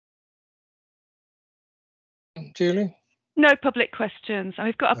Julie? No public questions. And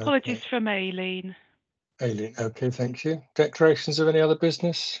we've got apologies from Aileen. Aileen, okay, thank you. Declarations of any other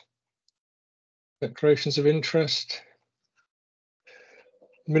business? Declarations of interest?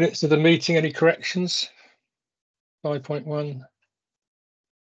 Minutes of the meeting, any corrections? 5.1.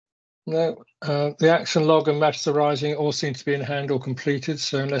 No. The action log and matters arising all seem to be in hand or completed,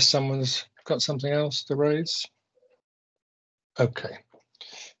 so unless someone's got something else to raise. Okay.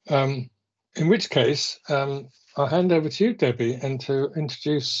 In which case, I'll hand over to you, Debbie, and to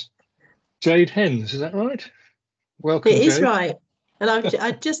introduce Jade Hens. Is that right? Welcome, Jade. It is right. And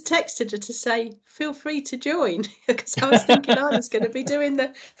I just texted her to say, feel free to join, because I was thinking I was going to be doing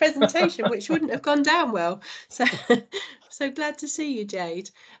the presentation, which wouldn't have gone down well. So glad to see you, Jade.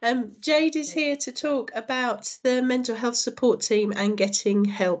 Jade is here to talk about the mental health support team and getting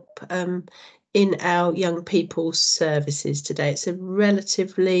help in our young people's services today. It's a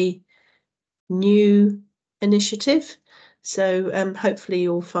relatively new initiative, so hopefully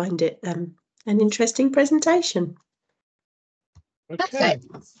you'll find it an interesting presentation. Okay,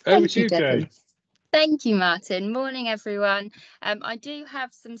 over to you, Jade. Thank you, Martin. Morning, everyone. I do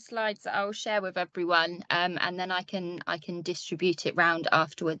have some slides that I'll share with everyone, and then I can distribute it round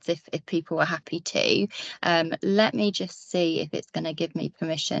afterwards if people are happy to. Let me just see if it's going to give me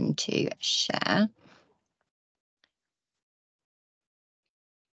permission to share.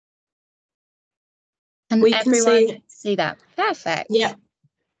 And we can see that. Perfect. Yeah.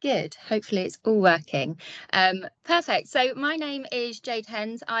 Good. Hopefully it's all working. Perfect. So my name is Jade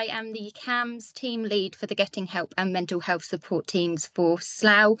Hens. I am the CAMHS team lead for the Getting Help and Mental Health Support teams for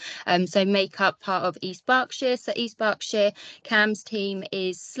Slough. So make up part of East Berkshire. So East Berkshire CAMHS team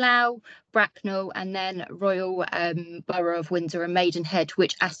is Slough, Bracknell, and then Royal Borough of Windsor and Maidenhead,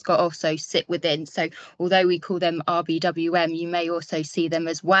 which Ascot also sit within. So although we call them RBWM, you may also see them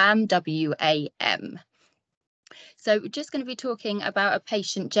as WAM, W-A-M. So we're just going to be talking about a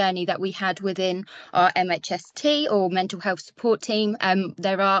patient journey that we had within our MHST or mental health support team.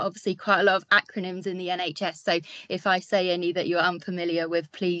 There are obviously quite a lot of acronyms in the NHS, so if I say any that you're unfamiliar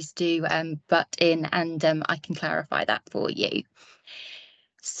with, please do butt in and I can clarify that for you.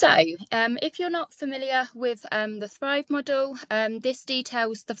 So if you're not familiar with the Thrive model, this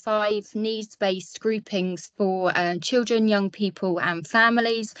details the 5 needs-based groupings for children, young people and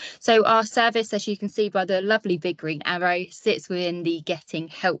families. So our service, as you can see by the lovely big green arrow, sits within the Getting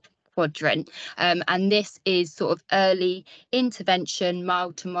Help quadrant, and this is sort of early intervention,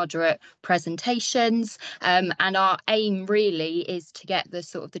 mild to moderate presentations, and our aim really is to get the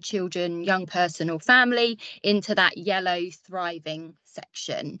sort of the children, young person or family into that yellow thriving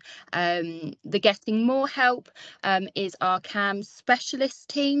section. The Getting More Help is our CAMHS specialist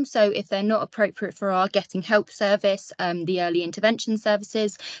team, so if they're not appropriate for our Getting Help service, the early intervention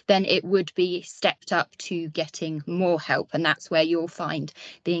services, then it would be stepped up to Getting More Help, and that's where you'll find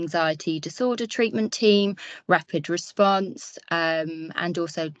the anxiety disorder treatment team, rapid response, and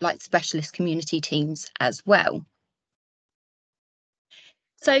also like specialist community teams as well.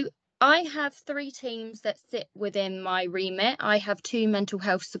 So I have 3 teams that sit within my remit. I have 2 mental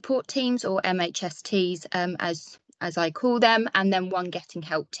health support teams, or MHSTs as I call them, and then 1 Getting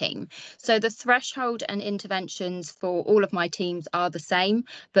Help team. So the threshold and interventions for all of my teams are the same,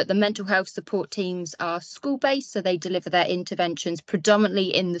 but the mental health support teams are school-based, so they deliver their interventions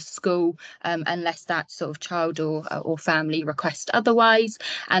predominantly in the school, unless that sort of child or family request otherwise.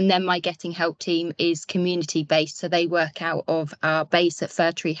 And then my Getting Help team is community-based, so they work out of our base at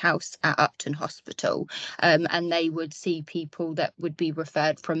Furtree House at Upton Hospital, and they would see people that would be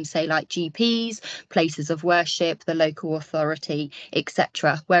referred from, say, like GPs, places of worship, the local authority,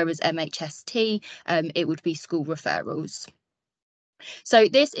 etc. Whereas MHST, it would be school referrals. So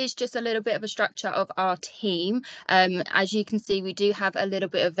this is just a little bit of a structure of our team. As you can see, we do have a little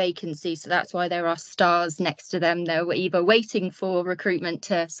bit of vacancy, so that's why there are stars next to them. They're either waiting for recruitment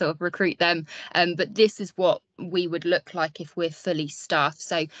to sort of recruit them, but this is what we would look like if we're fully staffed.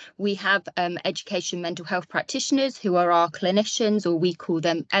 So we have education mental health practitioners who are our clinicians, or we call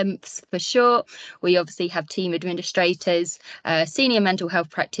them EMPs for short. We obviously have team administrators, senior mental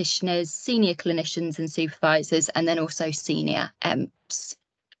health practitioners, senior clinicians and supervisors, and then also senior EMPs.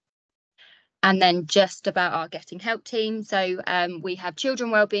 And then just about our Getting Help team. So we have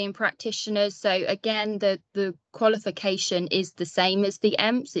children wellbeing practitioners. So again, the qualification is the same as the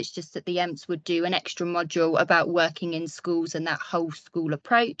EMPs. It's just that the EMPs would do an extra module about working in schools and that whole school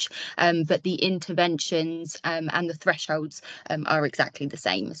approach. But the interventions and the thresholds are exactly the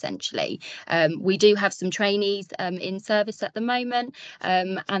same, essentially. We do have some trainees in service at the moment.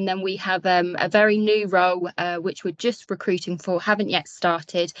 And then we have a very new role, which we're just recruiting for, haven't yet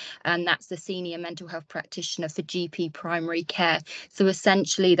started, and that's the senior mental health practitioner for GP primary care. So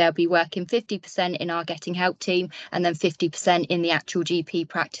essentially they'll be working 50% in our Getting Help team and then 50% in the actual GP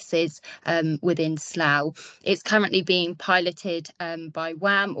practices within Slough. It's currently being piloted by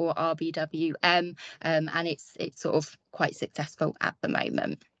WAM or RBWM, and it's sort of quite successful at the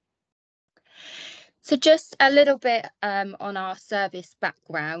moment. So just a little bit on our service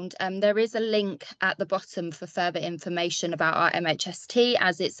background. There is a link at the bottom for further information about our MHST,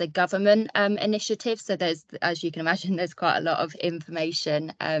 as it's a government initiative. So there's, as you can imagine, there's quite a lot of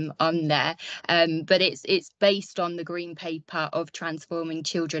information on there. But it's based on the Green Paper of Transforming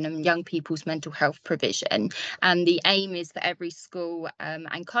Children and Young People's Mental Health Provision. And the aim is for every school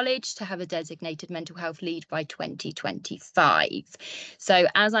and college to have a designated mental health lead by 2025. So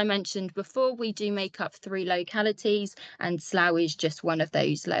as I mentioned before, we do make up 3 localities, and Slough is just one of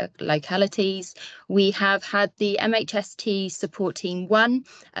those localities. We have had the MHST Support Team 1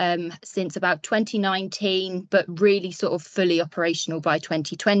 since about 2019, but really sort of fully operational by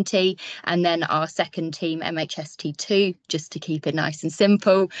 2020. And then our second team, MHST 2, just to keep it nice and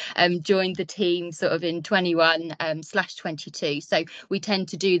simple, joined the team sort of in 21/22. So we tend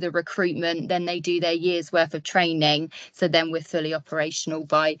to do the recruitment, then they do their year's worth of training. So then we're fully operational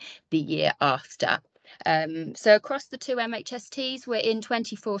by the year after. So across the 2 MHSTs, we're in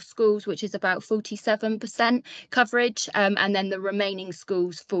 24 schools, which is about 47% coverage. And then the remaining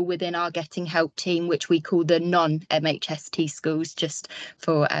schools fall within our Getting Help team, which we call the non-MHST schools, just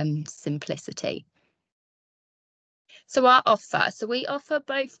for simplicity. So our offer, so we offer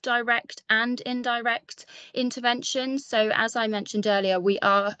both direct and indirect interventions. So as I mentioned earlier, we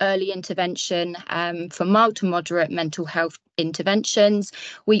are early intervention for mild to moderate mental health interventions.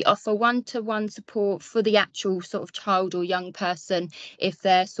 We offer one-to-one support for the actual sort of child or young person if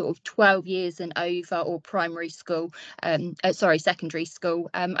they're sort of 12 years and over, or primary school, secondary school,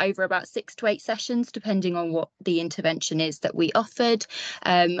 over about 6 to 8 sessions, depending on what the intervention is that we offered.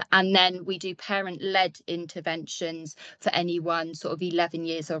 And then we do parent-led interventions for anyone sort of 11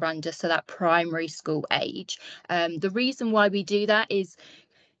 years or under, so that primary school age. The reason why we do that is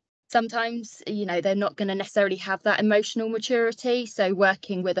sometimes, you know, they're not going to necessarily have that emotional maturity. So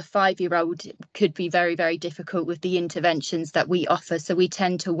working with a 5-year-old could be very, very difficult with the interventions that we offer. So we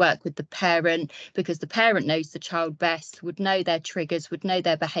tend to work with the parent, because the parent knows the child best, would know their triggers, would know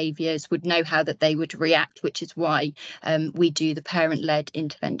their behaviours, would know how that they would react, which is why we do the parent-led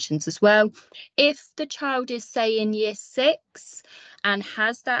interventions as well. If the child is, say, in year 6 and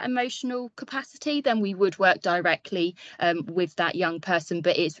has that emotional capacity, then we would work directly with that young person,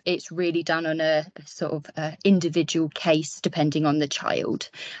 but it's really done on a sort of individual case depending on the child.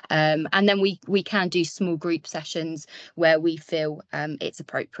 And then we can do small group sessions where we feel it's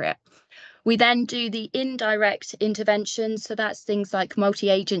appropriate. We then do the indirect interventions. So that's things like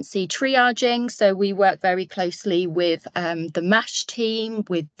multi-agency triaging. So we work very closely with the MASH team,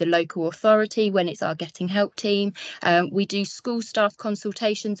 with the local authority when it's our Getting Help team. We do school staff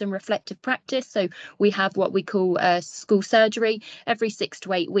consultations and reflective practice. So we have what we call school surgery. Every 6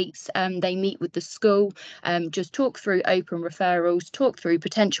 to 8 weeks, they meet with the school, just talk through open referrals, talk through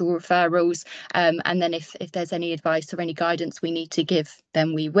potential referrals, and then if there's any advice or any guidance we need to give,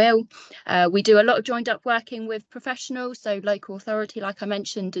 then we will. We do a lot of joined up working with professionals, so local authority, like I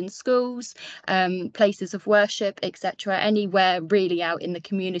mentioned, in schools, places of worship, etc. Anywhere really out in the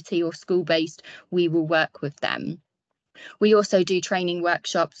community or school based, we will work with them. We also do training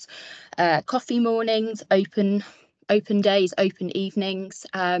workshops, coffee mornings, open days, open evenings,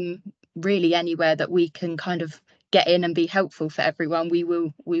 really anywhere that we can kind of get in and be helpful for everyone, we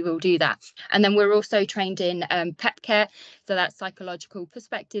will do that. And then we're also trained in PEP care, so that's psychological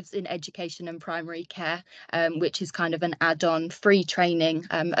perspectives in education and primary care, which is kind of an add-on free training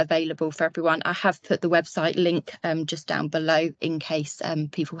available for everyone. I have put the website link just down below in case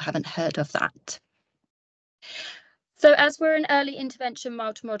people haven't heard of that. So as we're an early intervention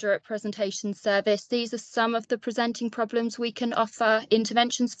mild to moderate presentation service, these are some of the presenting problems we can offer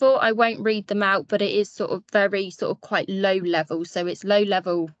interventions for. I won't read them out, but it is sort of very sort of quite low level. So it's low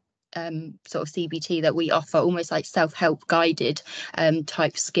level sort of CBT that we offer, almost like self-help guided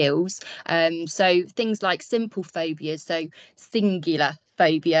type skills. So things like simple phobias, so singular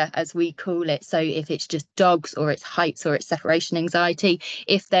phobia as we call it, so if it's just dogs or it's heights or it's separation anxiety.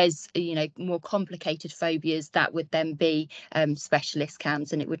 If there's, you know, more complicated phobias, that would then be specialist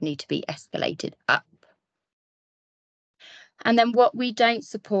CAMS and it would need to be escalated up. And then what we don't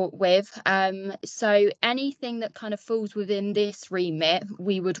support with, so anything that kind of falls within this remit,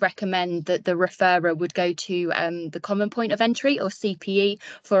 we would recommend that the referrer would go to the Common Point of Entry, or CPE,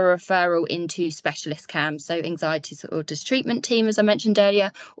 for a referral into specialist CAM, so anxiety disorders treatment team, as I mentioned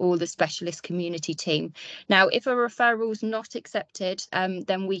earlier, or the specialist community team. Now, if a referral is not accepted,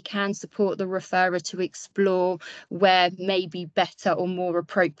 then we can support the referrer to explore where may be better or more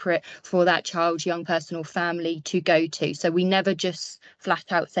appropriate for that child, young person or family to go to. So we never just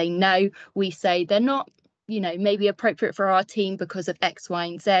flat out say no. We say they're not, maybe appropriate for our team because of X, Y,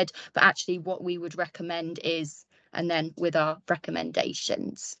 and Z, but actually what we would recommend is, and then with our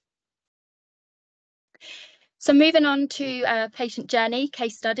recommendations. So moving on to patient journey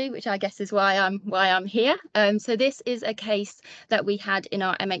case study, which I guess is why I'm here. So this is a case that we had in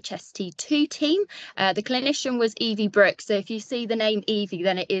our MHST2 team. The clinician was Evie Brooks. So if you see the name Evie,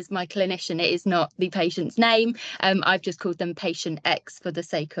 then it is my clinician. It is not the patient's name. I've just called them patient X for the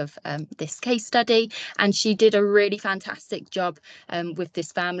sake of this case study. And she did a really fantastic job with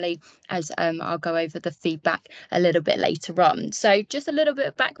this family, as I'll go over the feedback a little bit later on. So just a little bit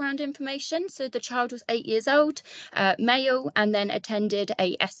of background information. So the child was 8 years old. Male, and then attended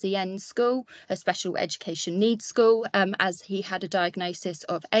a SEN school, a special education needs school, as he had a diagnosis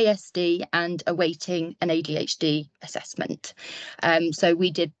of ASD and awaiting an ADHD assessment. So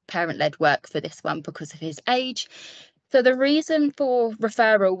we did parent-led work for this one because of his age. So the reason for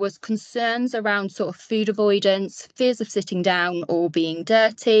referral was concerns around sort of food avoidance, fears of sitting down or being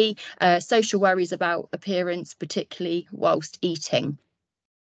dirty, social worries about appearance, particularly whilst eating.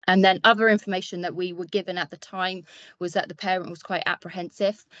 And then other information that we were given at the time was that the parent was quite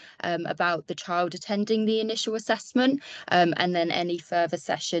apprehensive about the child attending the initial assessment, and then any further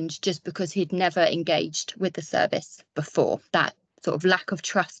sessions, just because he'd never engaged with the service before. That sort of lack of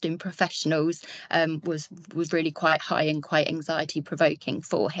trust in professionals was really quite high and quite anxiety provoking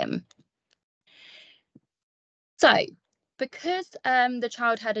for him. So, because the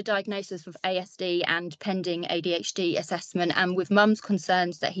child had a diagnosis of ASD and pending ADHD assessment, and with mum's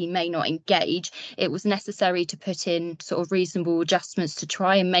concerns that he may not engage, it was necessary to put in sort of reasonable adjustments to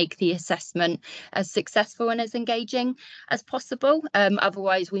try and make the assessment as successful and as engaging as possible.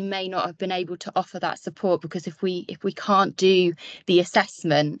 Otherwise, we may not have been able to offer that support, because if we can't do the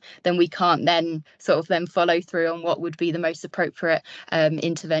assessment, then we can't then follow through on what would be the most appropriate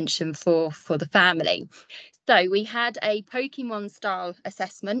intervention for the family. So we had a Pokemon style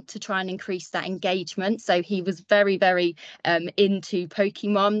assessment to try and increase that engagement. So he was very, very into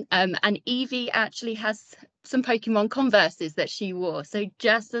Pokemon, and Evie actually has some Pokemon Converses that she wore. So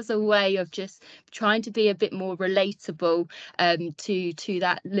just as a way of just trying to be a bit more relatable to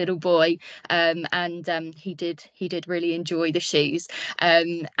that little boy, and he did really enjoy the shoes.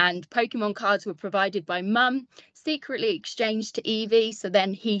 And Pokemon cards were provided by mum, secretly exchanged to Evie, so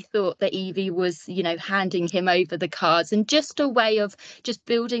then he thought that Evie was handing him over the cards, and just a way of just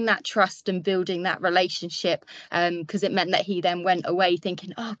building that trust and building that relationship, because it meant that he then went away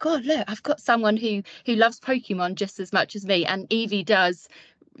thinking, oh god, look, I've got someone who loves Pokemon just as much as me. And Evie does,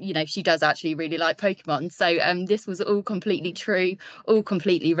 she does actually really like Pokemon, so this was all completely true, all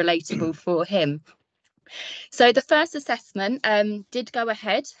completely relatable for him. So the first assessment did go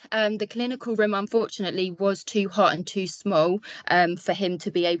ahead. The clinical room, unfortunately, was too hot and too small for him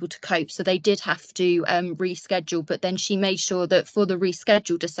to be able to cope. So they did have to reschedule. But then she made sure that for the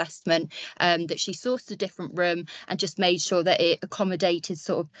rescheduled assessment, that she sourced a different room and just made sure that it accommodated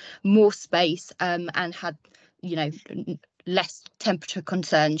sort of more space and had, less temperature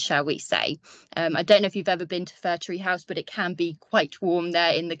concerns, shall we say. I don't know if you've ever been to Fir Tree House, but it can be quite warm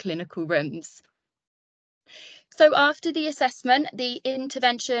there in the clinical rooms. So after the assessment, the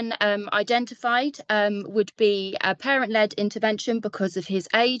intervention identified would be a parent-led intervention because of his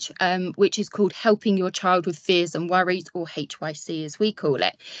age, which is called Helping Your Child with Fears and Worries, or HYC as we call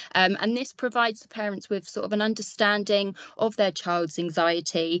it. And this provides the parents with sort of an understanding of their child's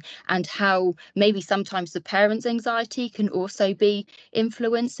anxiety and how maybe sometimes the parent's anxiety can also be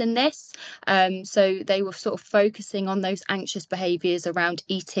influenced in this. So they were sort of focusing on those anxious behaviours around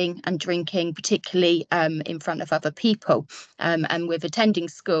eating and drinking, particularly in front of other people, and with attending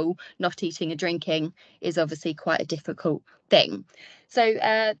school, not eating and drinking is obviously quite a difficult thing. So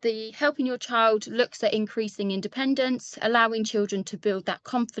the Helping Your Child looks at increasing independence, allowing children to build that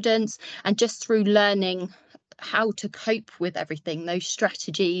confidence, and just through learning how to cope with everything, those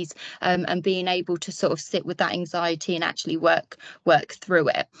strategies, and being able to sort of sit with that anxiety and actually work through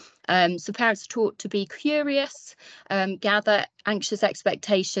it. So parents are taught to be curious, gather anxious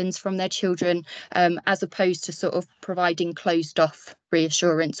expectations from their children, as opposed to sort of providing closed off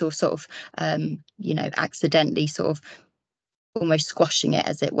reassurance or sort of, accidentally sort of almost squashing it,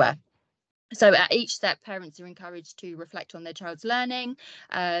 as it were. So at each step, parents are encouraged to reflect on their child's learning,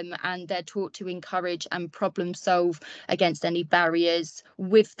 and they're taught to encourage and problem solve against any barriers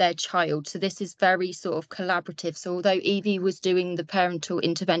with their child. So this is very sort of collaborative. So although Evie was doing the parental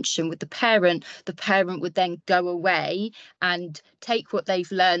intervention with the parent would then go away and take what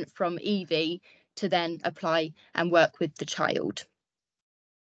they've learned from Evie to then apply and work with the child.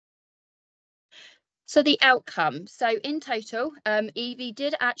 So the outcome. So in total, Evie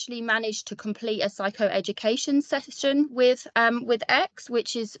did actually manage to complete a psychoeducation session with X,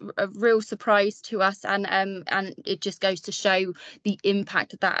 which is a real surprise to us, and it just goes to show the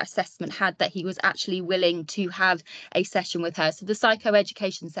impact that assessment had, that he was actually willing to have a session with her. So the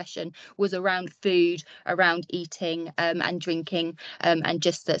psychoeducation session was around food, around eating and drinking, and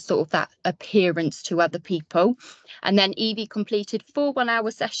just that sort of that appearance to other people. And then Evie completed 4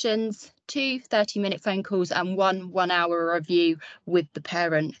 one-hour sessions, 2 30-minute phone calls, and 1 1-hour review with the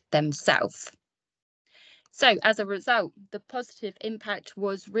parent themselves. So as a result, the positive impact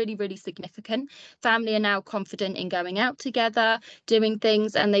was really, really significant. Family are now confident in going out together, doing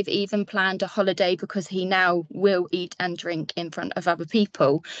things, and they've even planned a holiday because he now will eat and drink in front of other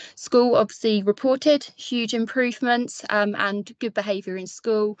people. School obviously reported huge improvements and good behaviour in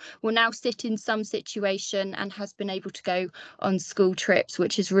school. Will now sit in some situation and has been able to go on school trips,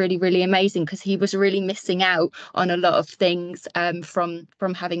 which is really, really amazing, because he was really missing out on a lot of things from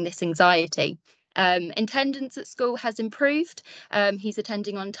having this anxiety. Attendance at school has improved. He's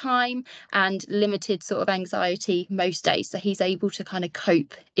attending on time and limited sort of anxiety most days, so he's able to kind of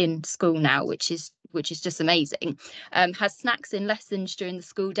cope in school now, which is just amazing. Has snacks in lessons during the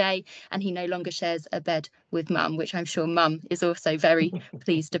school day, and he no longer shares a bed with mum, which I'm sure mum is also very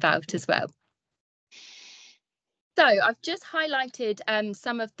pleased about as well. So I've just highlighted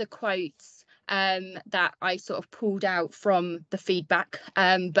some of the quotes that I sort of pulled out from the feedback,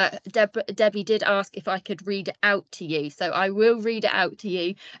 but Debbie did ask if I could read it out to you, so I will read it out to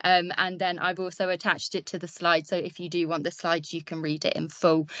you, and then I've also attached it to the slide, so if you do want the slides you can read it in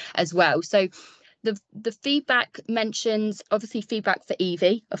full as well. So the feedback mentions obviously feedback for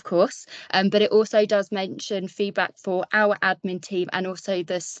Evie, of course, but it also does mention feedback for our admin team and also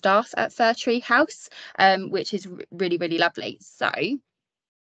the staff at Fir Tree House, which is really, really lovely. So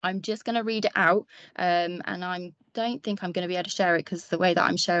I'm just going to read it out, and I don't think I'm going to be able to share it because the way that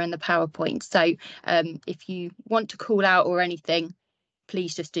I'm sharing the PowerPoint. So if you want to call out or anything,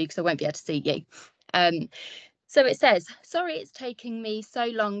 please just do, because I won't be able to see you. So it says, sorry it's taking me so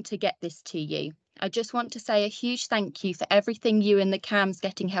long to get this to you. I just want to say a huge thank you for everything you and the CAMHS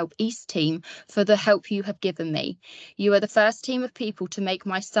Getting Help East team for the help you have given me. You are the first team of people to make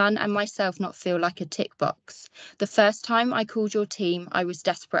my son and myself not feel like a tick box. The first time I called your team, I was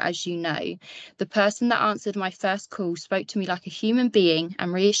desperate, as you know. The person that answered my first call spoke to me like a human being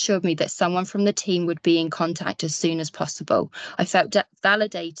and reassured me that someone from the team would be in contact as soon as possible. I felt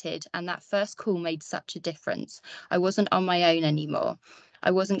validated, and that first call made such a difference. I wasn't on my own anymore. I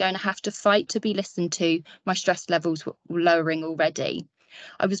wasn't going to have to fight to be listened to. My stress levels were lowering already.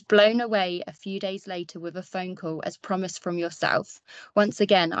 I was blown away a few days later with a phone call as promised from yourself. Once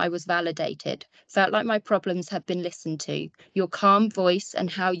again, I was validated, felt like my problems had been listened to. Your calm voice and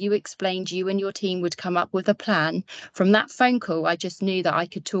how you explained you and your team would come up with a plan. From that phone call, I just knew that I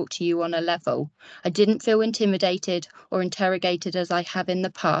could talk to you on a level. I didn't feel intimidated or interrogated as I have in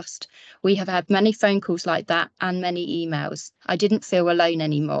the past. We have had many phone calls like that and many emails. I didn't feel alone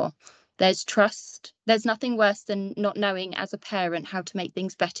anymore. There's trust. There's nothing worse than not knowing as a parent how to make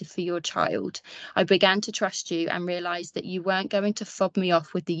things better for your child. I began to trust you and realised that you weren't going to fob me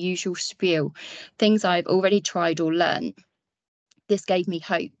off with the usual spiel, things I've already tried or learned. This gave me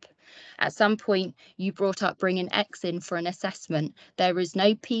hope. At some point, you brought up bringing X in for an assessment. There is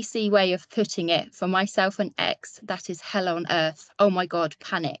no PC way of putting it. For myself and X, that is hell on earth. Oh my God,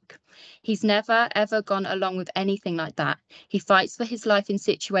 panic. He's never, ever gone along with anything like that. He fights for his life in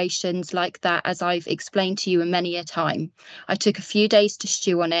situations like that, as I've explained to you many a time. I took a few days to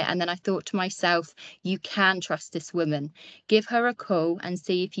stew on it, and then I thought to myself, you can trust this woman. Give her a call and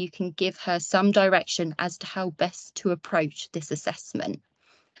see if you can give her some direction as to how best to approach this assessment.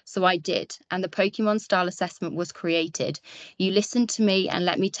 So I did, and the Pokemon style assessment was created. You listened to me and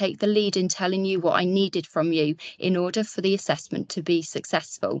let me take the lead in telling you what I needed from you in order for the assessment to be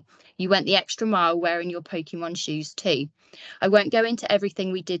successful. You went the extra mile wearing your Pokemon shoes too. I won't go into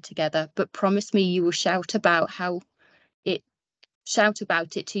everything we did together, but promise me you will shout about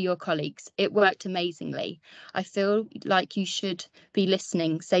it to your colleagues. It worked amazingly. I feel like you should be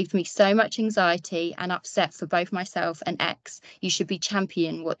listening. Saved me so much anxiety and upset for both myself and X. You should be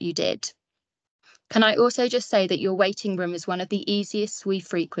championing what you did. Can I also just say that your waiting room is one of the easiest we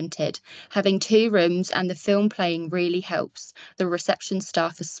frequented. Having 2 rooms and the film playing really helps. The reception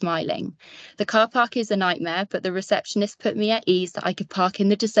staff are smiling. The car park is a nightmare, but the receptionist put me at ease that I could park in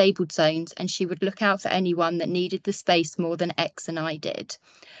the disabled zones and she would look out for anyone that needed the space more than X and I did.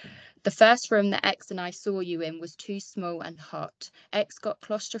 The first room that X and I saw you in was too small and hot. X got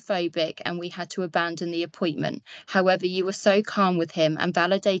claustrophobic and we had to abandon the appointment. However, you were so calm with him and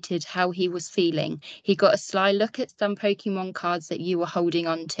validated how he was feeling. He got a sly look at some Pokemon cards that you were holding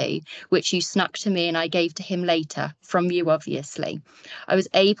on to, which you snuck to me and I gave to him later, from you obviously. I was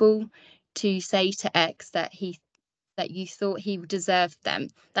able to say to X that you thought he deserved them.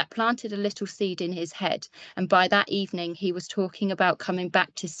 That planted a little seed in his head, and by that evening he was talking about coming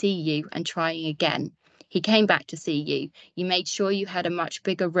back to see you and trying again. He came back to see you. You made sure you had a much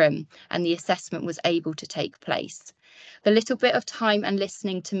bigger room and the assessment was able to take place. The little bit of time and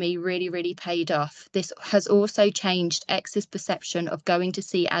listening to me really paid off. This has also changed X's perception of going to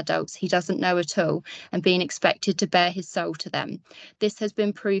see adults he doesn't know at all and being expected to bare his soul to them. This has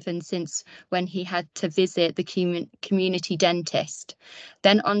been proven since when he had to visit the community dentist,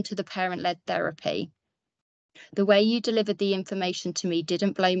 then on to the parent-led therapy. The way you delivered the information to me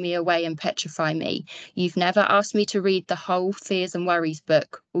didn't blow me away and petrify me. You've never asked me to read the whole Fears and Worries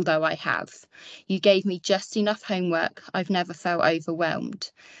book, although I have. You gave me just enough homework. I've never felt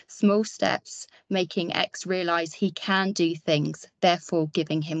overwhelmed. Small steps, making X realise he can do things, therefore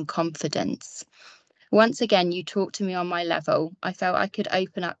giving him confidence. Once again, you talked to me on my level. I felt I could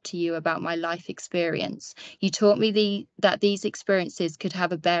open up to you about my life experience. You taught me that these experiences could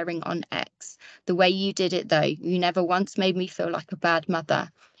have a bearing on X. The way you did it, though, you never once made me feel like a bad mother.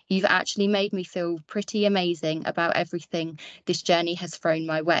 You've actually made me feel pretty amazing about everything this journey has thrown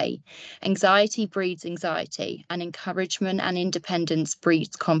my way. Anxiety breeds anxiety, and encouragement and independence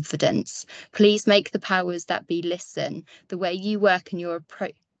breeds confidence. Please make the powers that be listen. The way you work and your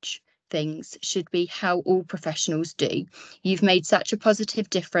approach things should be how all professionals do. You've made such a positive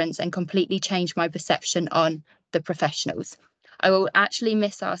difference and completely changed my perception on the professionals. I will actually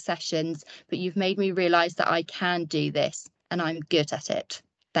miss our sessions, but you've made me realise that I can do this and I'm good at it.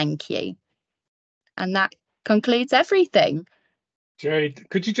 Thank you. And that concludes everything. Jade,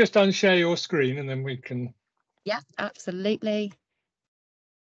 could you just unshare your screen and then we can... Yeah, absolutely.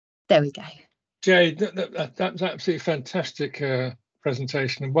 There we go. Jade, that's absolutely fantastic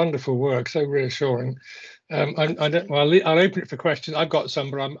presentation and wonderful work, so reassuring. I'll open it for questions. I've got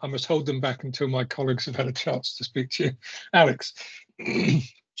some, but I must hold them back until my colleagues have had a chance to speak to you. Alex. Jane,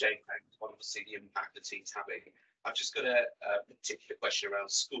 thanks. Wonderful to see the impact the team's having. I've just got a particular question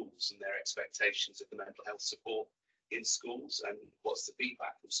around schools and their expectations of the mental health support in schools, and what's the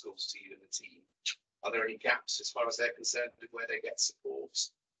feedback from schools to you and the team? Are there any gaps as far as they're concerned with where they get support?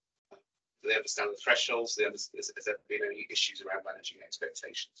 Do they understand the thresholds? Has there been any issues around managing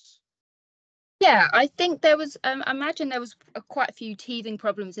expectations? Yeah, I think there was, I imagine there was quite a few teething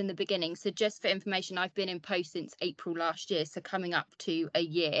problems in the beginning. So just for information, I've been in post since April last year, so coming up to a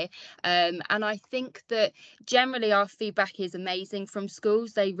year. And I think that generally our feedback is amazing from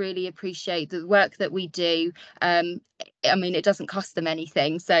schools. They really appreciate the work that we do. I mean, it doesn't cost them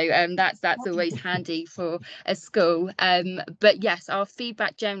anything, so that's always handy for a school. But yes, our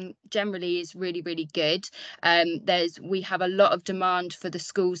feedback generally is really good. We have a lot of demand for the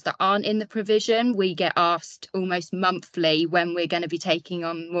schools that aren't in the provision. We get asked almost monthly when we're going to be taking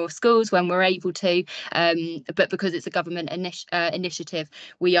on more schools, when we're able to. But because it's a government initiative,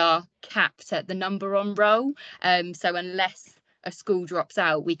 we are capped at the number on roll. So unless a school drops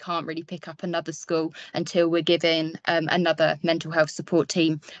out, we can't really pick up another school until we're given another mental health support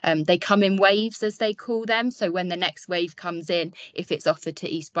team. They come in waves, as they call them. So when the next wave comes in, if it's offered to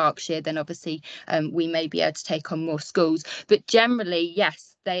East Berkshire, then obviously we may be able to take on more schools. But generally, yes,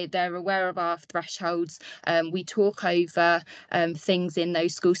 they're aware of our thresholds. We talk over things in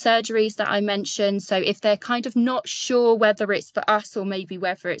those school surgeries that I mentioned. So if they're kind of not sure whether it's for us or maybe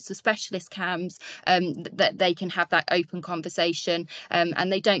whether it's the specialist CAMS, that they can have that open conversation,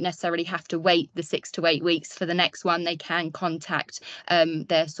 and they don't necessarily have to wait the 6 to 8 weeks for the next one. They can contact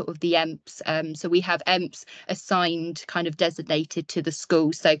their sort of the EMPs. So we have EMPs assigned, kind of designated to the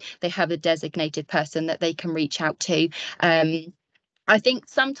school. So they have a designated person that they can reach out to. I think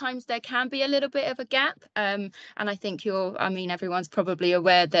sometimes there can be a little bit of a gap, and I think everyone's probably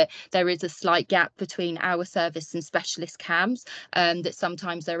aware that there is a slight gap between our service and specialist CAMHS, that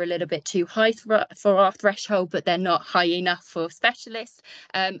sometimes they're a little bit too high for our threshold, but they're not high enough for specialists.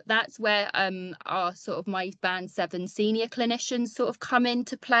 That's where our sort of my band 7 senior clinicians sort of come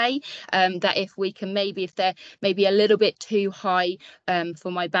into play, that if they're maybe a little bit too high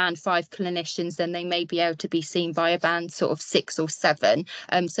for my band 5 clinicians, then they may be able to be seen by a band sort of 6 or 7.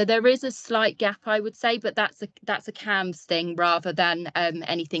 So there is a slight gap, I would say, but that's a CAMHS thing rather than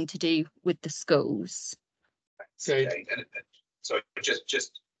anything to do with the schools. Okay. And so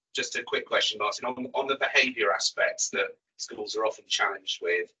just a quick question, Martin, on the behaviour aspects that schools are often challenged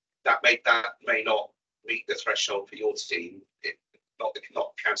with, that may not meet the threshold for your team, not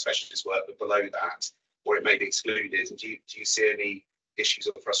CAMHS specialist work, but below that, or it may be excluded. And do you see any issues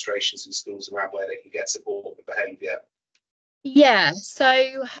or frustrations in schools around where they can get support with behaviour? Yeah,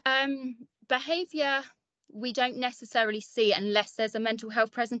 so behaviour, we don't necessarily see unless there's a mental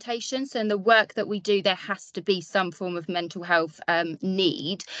health presentation. So in the work that we do, there has to be some form of mental health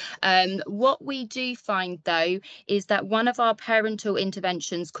need. What we do find, though, is that one of our parental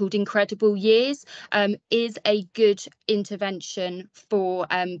interventions called Incredible Years is a good intervention for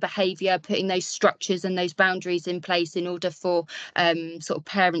behaviour, putting those structures and those boundaries in place in order for sort of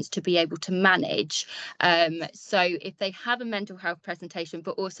parents to be able to manage. So if they have a mental health presentation,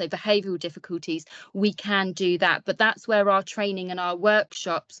 but also behavioural difficulties, we can do that. But that's where our training and our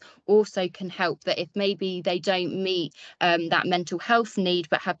workshops also can help, that if maybe they don't meet that mental health need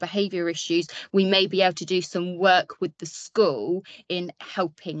but have behaviour issues, we may be able to do some work with the school in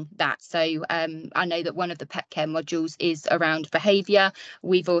helping that. So I know that one of the pet care modules is around behaviour.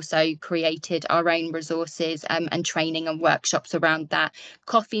 We've also created our own resources and training and workshops around that.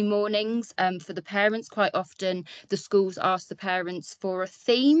 Coffee mornings for the parents. Quite often the schools ask the parents for a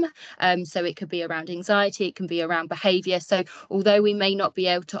theme, so it could be around anxiety, it can be around behaviour. So although we may not be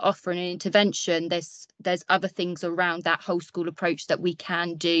able to offer an intervention, there's other things around that whole school approach that we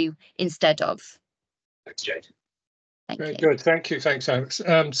can do instead of. Thanks, Jade. Very good. Thank you. Thanks, Alex.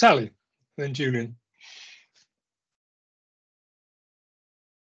 Sally, then Julian.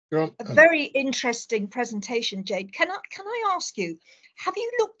 You're on. A very interesting presentation, Jade. Can I ask you, have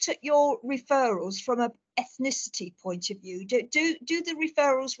you looked at your referrals from an ethnicity point of view? Do the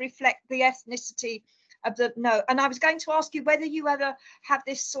referrals reflect the ethnicity of the no? And I was going to ask you whether you ever have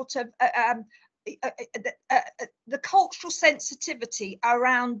this sort of the cultural sensitivity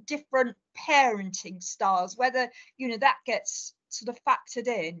around different parenting styles, whether that gets sort of factored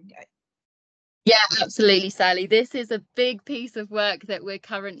in. Yeah, absolutely, Sally. This is a big piece of work that we're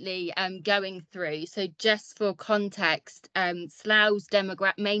currently going through. So just for context, Slough's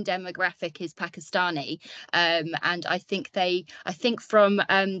main demographic is Pakistani, and I think from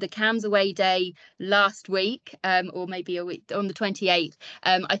the CAMHS away day last week, or maybe a week on the 28th,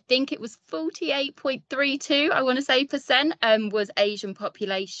 I think it was 48.32, I want to say, percent was Asian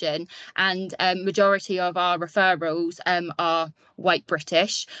population, and majority of our referrals are white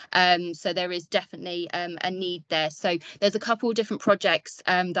British. So there is definitely a need there. So there's a couple of different projects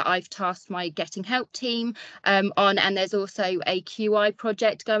that I've tasked my Getting Help team on, and there's also a QI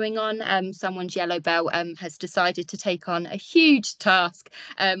project going on. Someone's yellow belt has decided to take on a huge task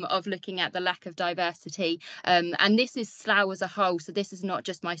of looking at the lack of diversity, and this is Slough as a whole. So this is not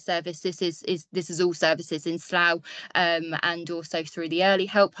just my service. This is all services in Slough, and also through the Early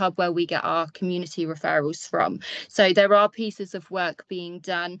Help Hub, where we get our community referrals from. So there are pieces of work being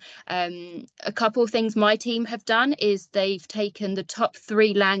done. A couple of things my team have done is they've taken the top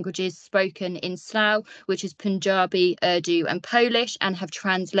 3 languages spoken in Slough, which is Punjabi, Urdu and Polish, and have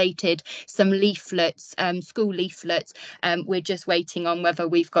translated some leaflets, school leaflets. We're just waiting on whether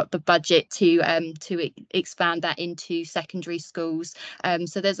we've got the budget to expand that into secondary schools.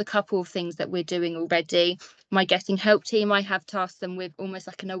 So there's a couple of things that we're doing already. My Getting Help team, I have tasked them with almost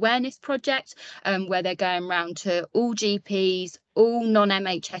like an awareness project, where they're going around to all GPs, all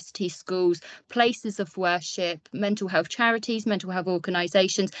non-MHST schools, places of worship, mental health charities, mental health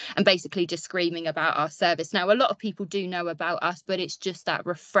organisations, and basically just screaming about our service. Now, a lot of people do know about us, but it's just that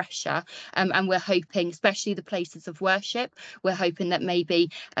refresher, and we're hoping, especially the places of worship, we're hoping that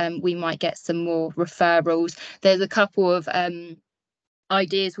maybe we might get some more referrals. There's a couple of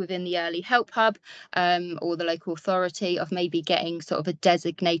ideas within the Early Help Hub or the local authority of maybe getting sort of a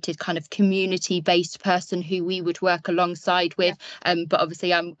designated kind of community-based person who we would work alongside with, but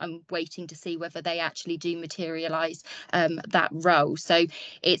obviously I'm waiting to see whether they actually do materialise that role. So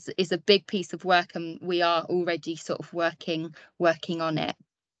it's a big piece of work, and we are already sort of working on it.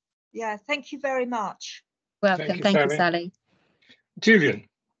 Yeah, thank you very much. Welcome. Thank you, Sally. Julian.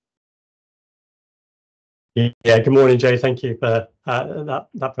 Yeah, good morning, Jay. Thank you for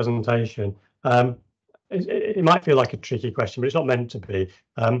that presentation. It might feel like a tricky question, but it's not meant to be.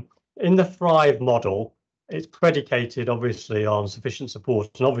 In the Thrive model, it's predicated obviously on sufficient support,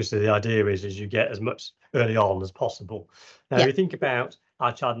 and obviously the idea is you get as much early on as possible. Now, if you think about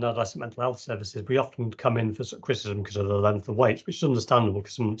our child and adolescent mental health services, we often come in for criticism because of the length of waits, which is understandable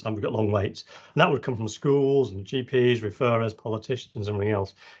because sometimes we've got long waits, and that would come from schools and GPs, referrers, politicians, and everything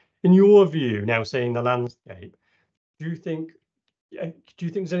else. In your view, now seeing the landscape, do you think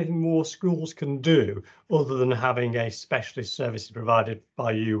there's anything more schools can do other than having a specialist service provided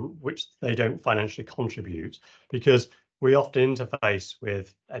by you, which they don't financially contribute? Because we often interface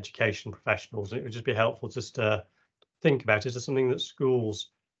with education professionals, and it would just be helpful just to think about, is there something that schools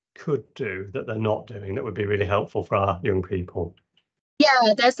could do that they're not doing that would be really helpful for our young people?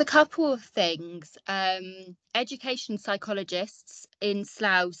 Yeah, there's a couple of things. Education psychologists in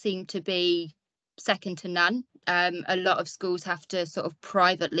Slough seem to be second to none. A lot of schools have to sort of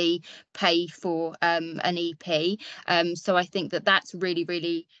privately pay for an EP. So I think that that's really,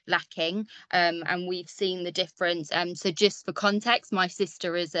 really lacking. And we've seen the difference. So just for context, my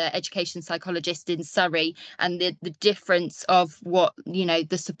sister is an education psychologist in Surrey, and the difference of what,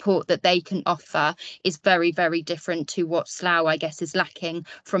 the support that they can offer is very, very different to what Slough, I guess, is lacking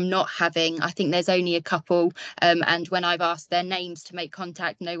from not having. I think there's only a couple. And when I've asked their names to make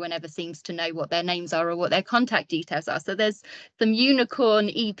contact, no one ever seems to know what their names are or what their contact details are. So there's some unicorn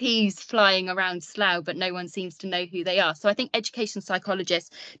EPs flying around Slough, but no one seems to know who they are. So I think education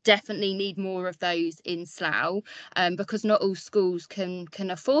psychologists definitely need more of those in Slough, because not all schools can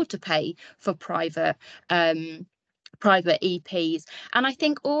afford to pay for private EPs. And I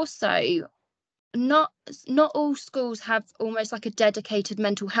think also not all schools have almost like a dedicated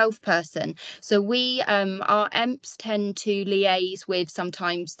mental health person. So we our EMPs tend to liaise with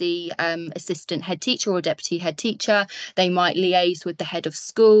sometimes the assistant head teacher or deputy head teacher. They might liaise with the head of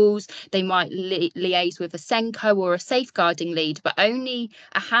schools. They might liaise with a SENCO or a safeguarding lead, but only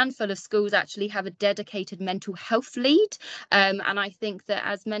a handful of schools actually have a dedicated mental health lead. And I think that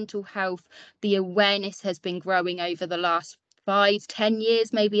as mental health, the awareness has been growing over the last 5-10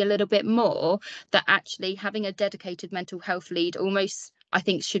 years, maybe a little bit more, that actually having a dedicated mental health lead almost, I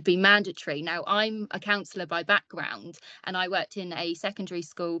think, should be mandatory. Now, I'm a counsellor by background, and I worked in a secondary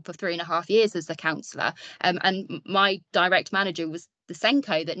school for 3.5 years as a counsellor, and my direct manager was the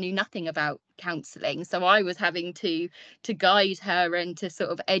SENCO that knew nothing about counselling, so I was having to guide her and to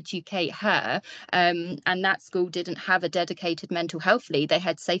sort of educate her, and that school didn't have a dedicated mental health lead. They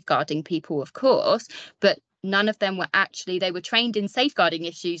had safeguarding people, of course, but none of them were actually, they were trained in safeguarding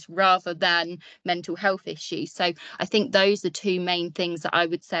issues rather than mental health issues. So I think those are two main things that I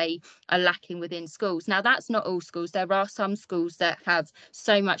would say are lacking within schools. Now, that's not all schools. There are some schools that have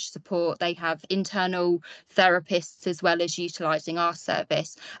so much support. They have internal therapists as well as utilising our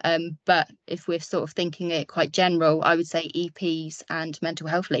service. But if we're sort of thinking it quite general, I would say EPs and mental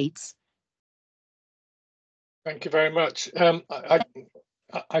health leads. Thank you very much.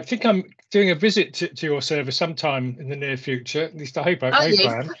 I think I'm doing a visit to your service sometime in the near future. At least I hope I am.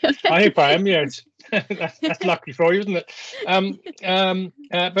 I hope I am. Yes, that's lucky for you, isn't it?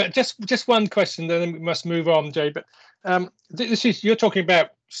 But just one question, then we must move on, Jay. But you're talking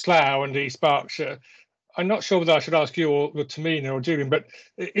about Slough and East Berkshire. I'm not sure whether I should ask you or Tamina or Julian, but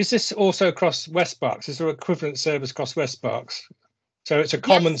is this also across West Berks? Is there an equivalent service across West Berks? So it's a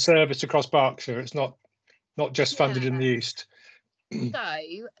common service across Berkshire. It's not just funded in the East. So,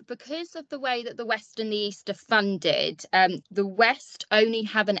 because of the way that the West and the East are funded, the West only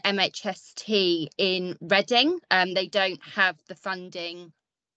have an MHST in Reading. They don't have the funding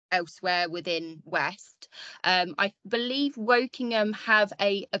elsewhere within West. I believe Wokingham have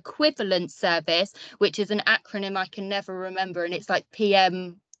a equivalent service, which is an acronym I can never remember, and it's like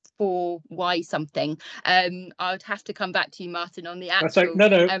PM4Y something. I would have to come back to you, Martin, on the actual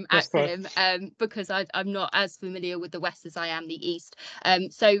acronym, because I'm not as familiar with the West as I am the East.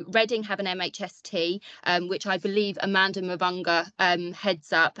 So Reading have an MHST, which I believe Amanda Mavunga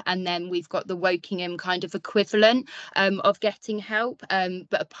heads up, and then we've got the Wokingham kind of equivalent of getting help.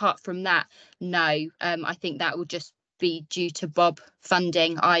 But apart from that, no, I think that will just be due to Bob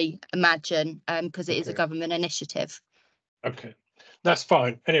funding, I imagine, because it is a government initiative. Okay. That's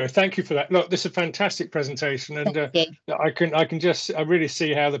fine. Anyway, thank you for that. Look, this is a fantastic presentation, and I really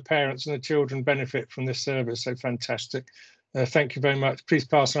see how the parents and the children benefit from this service. So fantastic. Thank you very much. Please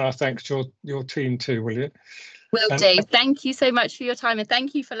pass on our thanks to your team too, will you? Will do. Thank you so much for your time, and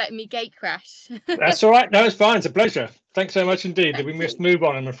thank you for letting me gate crash. That's all right. No, it's fine. It's a pleasure. Thanks so much indeed. We must move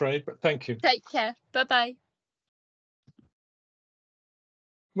on, I'm afraid, but thank you. Take care. Bye-bye.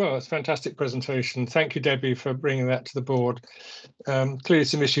 Well, it's a fantastic presentation. Thank you, Debbie, for bringing that to the board. Clearly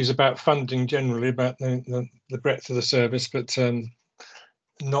some issues about funding generally, about the breadth of the service, but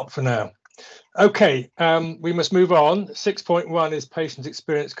not for now. Okay, we must move on. 6.1 is Patient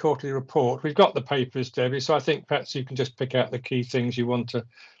Experience Quarterly Report. We've got the papers, Debbie, so I think perhaps you can just pick out the key things you want to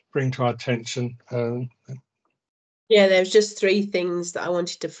bring to our attention. Yeah, there was just 3 things that I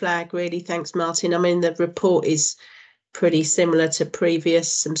wanted to flag, really. Thanks, Martin. I mean, the report is pretty similar to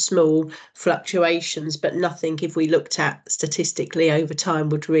previous, some small fluctuations, but nothing, if we looked at statistically over time,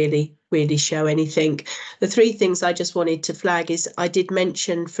 would really show anything. The 3 things I just wanted to flag is I did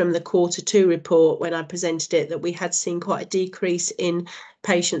mention from the Q2 report when I presented it that we had seen quite a decrease in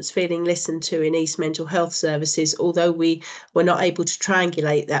patients feeling listened to in East Mental Health Services. Although we were not able to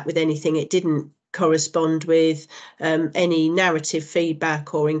triangulate that with anything, it didn't correspond with any narrative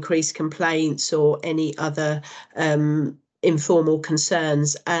feedback or increased complaints or any other informal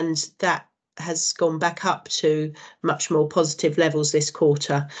concerns, and that has gone back up to much more positive levels this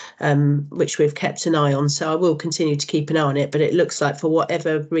quarter, which we've kept an eye on. So I will continue to keep an eye on it, but it looks like for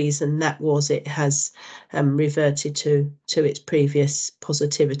whatever reason that was, it has reverted to its previous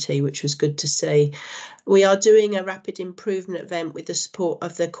positivity, which was good to see. We are doing a rapid improvement event with the support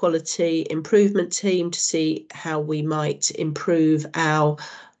of the quality improvement team to see how we might improve our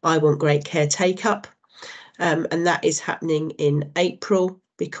I Want Great Care take up. And that is happening in April,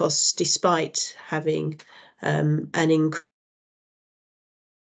 because despite having an increase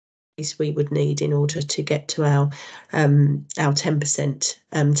we would need in order to get to our 10%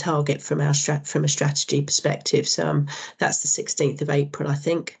 target from a strategy perspective. So that's the 16th of April, I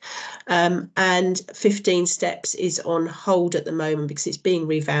think. And 15 Steps is on hold at the moment because it's being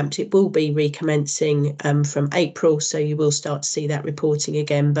revamped. It will be recommencing from April, so you will start to see that reporting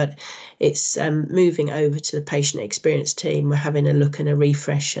again, but it's moving over to the patient experience team. We're having a look and a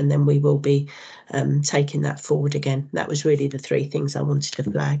refresh, and then we will be taking that forward again. That was really the 3 things I wanted to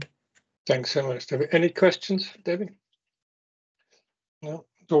flag. Thanks so much, Debbie. Any questions, Debbie? No,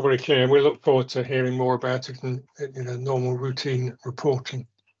 it's all very clear. We look forward to hearing more about it in normal routine reporting.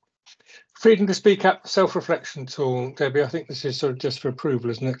 Freedom to Speak Up self-reflection tool, Debbie. I think this is sort of just for approval,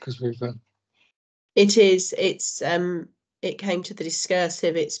 isn't it? Because we've. It is. It came to the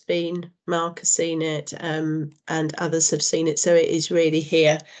discursive. It's been, Mark has seen it, and others have seen it. So it is really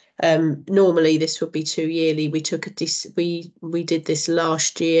here. Normally this would be 2 yearly. We did this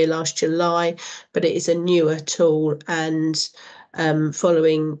last July, but it is a newer tool, and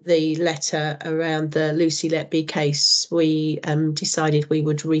following the letter around the Lucy Letby case, we decided we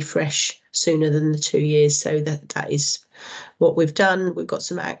would refresh sooner than the 2 years. So that is what we've done. We've got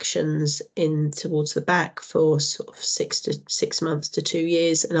some actions in towards the back for sort of 6 months to 2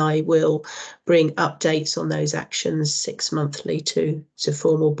 years, and I will bring updates on those actions 6 monthly to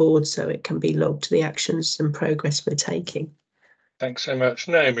formal board, so it can be logged, the actions and progress we're taking. Thanks so much,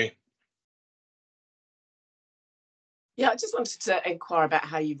 Naomi. Yeah, I just wanted to inquire about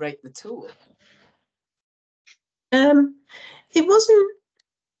how you rate the tool. It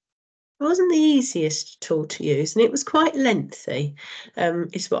wasn't the easiest tool to use, and it was quite lengthy,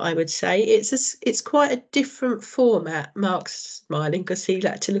 is what I would say. It's quite a different format. Mark's smiling because he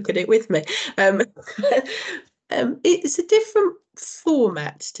liked to look at it with me. It's a different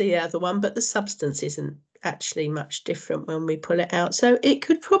format to the other one, but the substance isn't actually much different when we pull it out. So it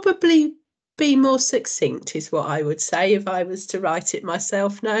could probably be more succinct, is what I would say if I was to write it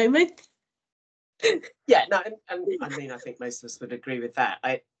myself, Naomi. Yeah, no, and I mean, I think most of us would agree with that.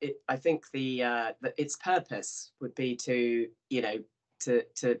 I think its purpose would be to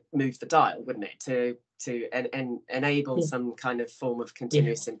move the dial, wouldn't it? To enable some kind of form of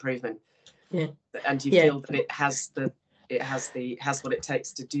continuous improvement. Yeah. And you feel that it has what it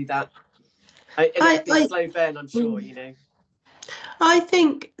takes to do that. It'll be a slow burn, I'm sure. I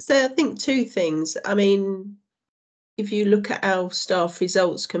think so. I think 2 things. I mean, if you look at our staff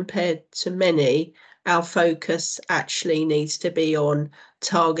results compared to many, our focus actually needs to be on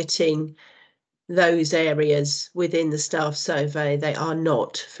targeting those areas within the staff survey they are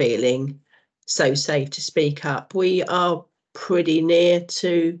not feeling so safe to speak up. We are pretty near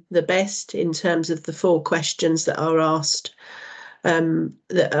to the best in terms of the 4 questions that are asked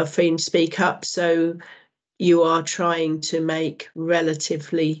that are free to speak up. So you are trying to make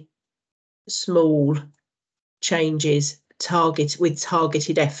relatively small changes with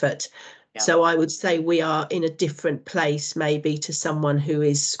targeted effort. Yeah. So I would say we are in a different place maybe to someone who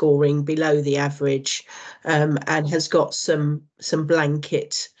is scoring below the average and has got some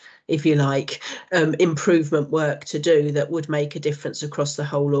blanket, if you like, improvement work to do that would make a difference across the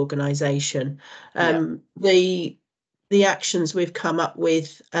whole organisation. the actions we've come up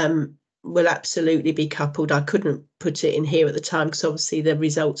with will absolutely be coupled. I couldn't put it in here at the time because obviously the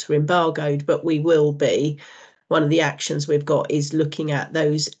results were embargoed, but we will be. One of the actions we've got is looking at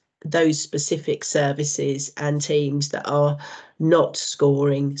those specific services and teams that are not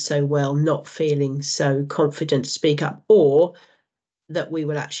scoring so well, not feeling so confident to speak up, or that we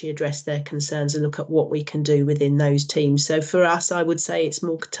will actually address their concerns and look at what we can do within those teams. So for us, I would say it's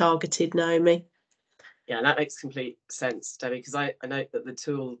more targeted, Naomi. Yeah, that makes complete sense, Debbie, because I note that the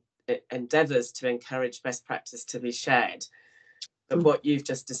tool endeavours to encourage best practice to be shared. But what you've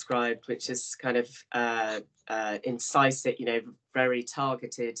just described, which is kind of incisive, very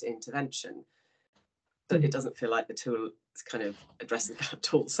targeted intervention, that it doesn't feel like the tool is kind of addressing that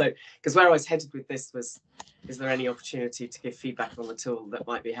at all. So, because where I was headed with this was, is there any opportunity to give feedback on the tool that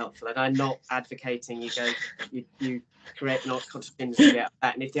might be helpful? And I'm not advocating you create not contingency out of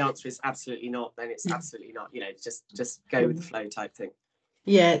that. And if the answer is absolutely not, then it's absolutely not. Just go with the flow type thing.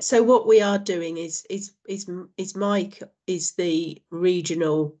 Yeah. So what we are doing is Mike is the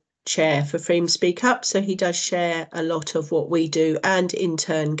regional chair for Freedom Speak Up, so he does share a lot of what we do and in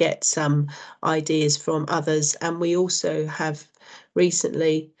turn get some ideas from others. And we also have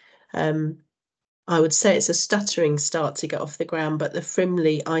recently, I would say it's a stuttering start to get off the ground, but the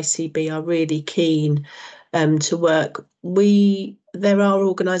Frimley ICB are really keen to work. There are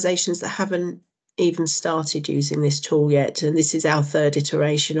organisations that haven't even started using this tool yet, and this is our third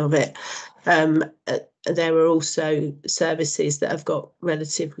iteration of it. There are also services that have got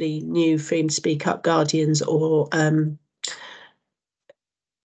relatively new Freedom Speak Up guardians or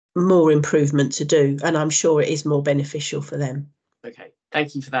more improvement to do, and I'm sure it is more beneficial for them. Okay,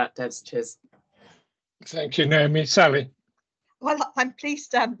 thank you for that, Debs. Cheers. Thank you, Naomi. Sally. Well, I'm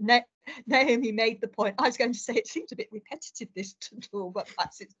pleased Naomi made the point. I was going to say it seems a bit repetitive, this tool, but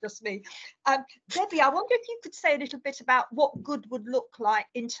perhaps it's just me. Debbie, I wonder if you could say a little bit about what good would look like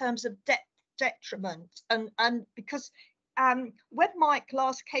in terms of detriment, and because when Mike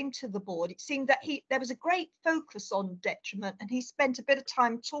last came to the board, it seemed that there was a great focus on detriment, and he spent a bit of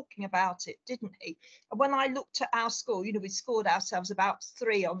time talking about it, didn't he? And when I looked at our score, we scored ourselves about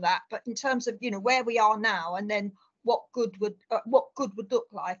 3 on that, but in terms of where we are now, and then what good would look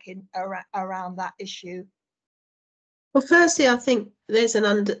like in around that issue. Well, firstly, I think it's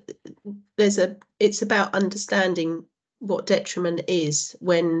about understanding what detriment is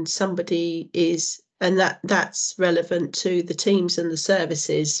when somebody is, and that's relevant to the teams and the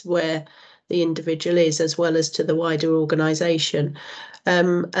services where the individual is, as well as to the wider organisation.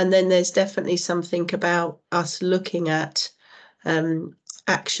 And then there's definitely something about us looking at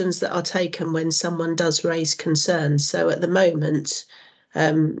actions that are taken when someone does raise concerns. So at the moment,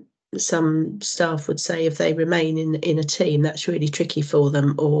 some staff would say if they remain in a team, that's really tricky for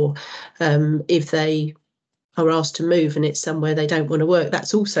them, or if they are asked to move and it's somewhere they don't want to work,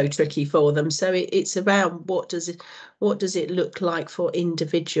 that's also tricky for them. So it's around what does it look like for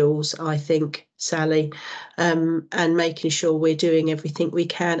individuals, I think, Sally, and making sure we're doing everything we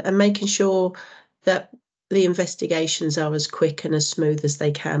can and making sure that the investigations are as quick and as smooth as they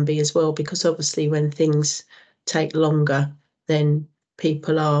can be as well, because obviously when things take longer, then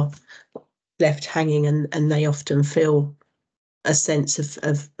people are left hanging and they often feel a sense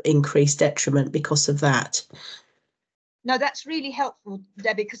of increased detriment because of that. No, that's really helpful,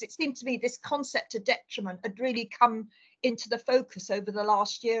 Debbie, because it seemed to me this concept of detriment had really come into the focus over the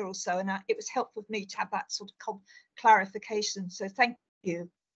last year or so, and it was helpful for me to have that sort of clarification. So thank you.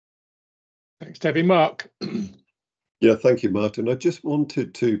 Thanks, Debbie. Mark. Yeah, thank you, Martin. I just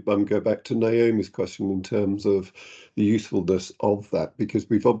wanted to go back to Naomi's question in terms of the usefulness of that, because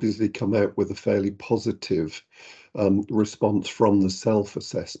we've obviously come out with a fairly positive response from the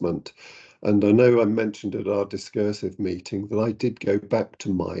self-assessment. And I know I mentioned at our discursive meeting that I did go back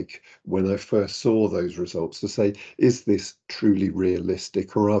to Mike when I first saw those results to say, is this truly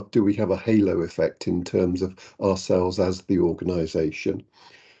realistic, or do we have a halo effect in terms of ourselves as the organisation?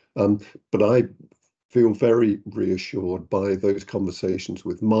 But I feel very reassured by those conversations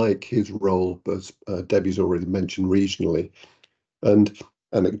with Mike, his role, as Debbie's already mentioned, regionally. And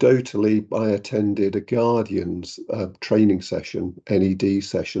anecdotally, I attended a Guardians training session, NED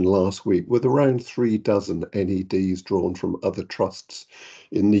session last week, with around 36 NEDs drawn from other trusts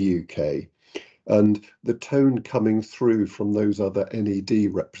in the UK. And the tone coming through from those other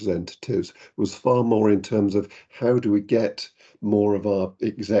NED representatives was far more in terms of how do we get more of our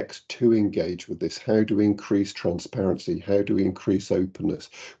execs to engage with this? How do we increase transparency? How do we increase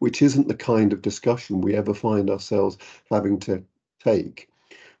openness? Which isn't the kind of discussion we ever find ourselves having to take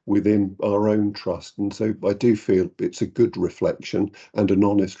within our own trust. And so I do feel it's a good reflection and an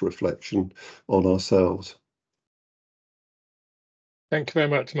honest reflection on ourselves. Thank you very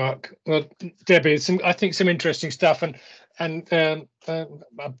much, Mark. Well, Debbie, I think some interesting stuff, and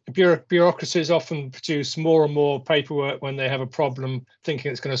bureaucracies often produce more and more paperwork when they have a problem,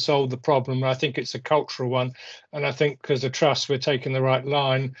 thinking it's going to solve the problem. I think it's a cultural one, and I think as a trust we're taking the right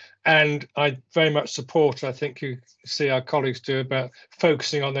line. And I very much support, I think you see our colleagues do, about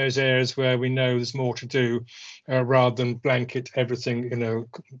focusing on those areas where we know there's more to do, rather than blanket everything. You know,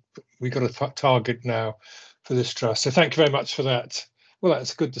 we've got a target now for this trust. So thank you very much for that. Well,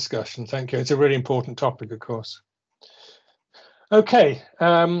 that's a good discussion. Thank you. It's a really important topic, of course. Okay,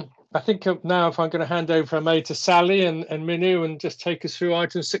 I think now if I'm going to hand over, if I may, to Sally and Minu, and just take us through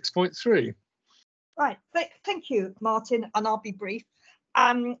item 6.3. Right, thank you, Martin, and I'll be brief.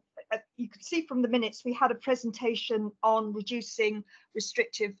 You can see from the minutes we had a presentation on reducing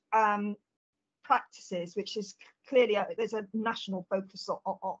restrictive practices, which is clearly there's a national focus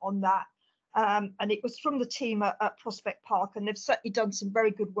on that. And it was from the team at Prospect Park, and they've certainly done some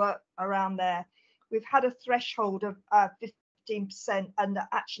very good work around there. We've had a threshold of 15%, and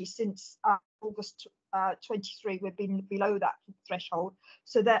actually since August 23, we've been below that threshold.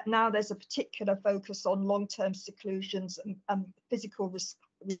 So that now there's a particular focus on long-term seclusions and physical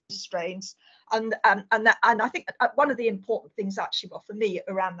restraints. And I think one of the important things actually, well, for me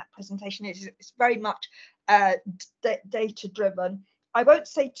around that presentation is it's very much data-driven. I won't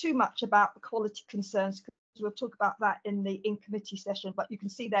say too much about the quality concerns because we'll talk about that in the in-committee session, but you can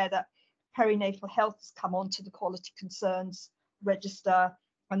see there that perinatal health has come onto the quality concerns register,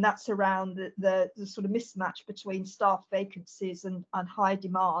 and that's around the sort of mismatch between staff vacancies and high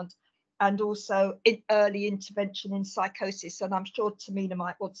demand, and also in early intervention in psychosis. And I'm sure Tamina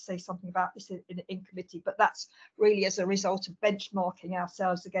might want to say something about this in committee, but that's really as a result of benchmarking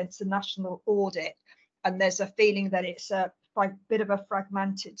ourselves against a national audit. And there's a feeling that it's a bit of a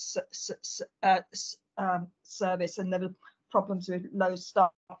fragmented service, and there were problems with low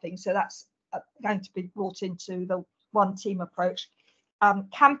staffing. So that's going to be brought into the one team approach.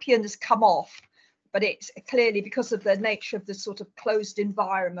 Campion has come off, but it's clearly because of the nature of the sort of closed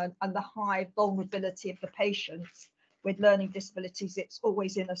environment and the high vulnerability of the patients with learning disabilities. It's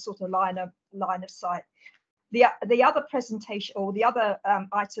always in a sort of line of sight. The other presentation, or the other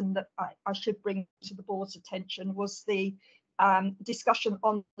item that I should bring to the board's attention, was the discussion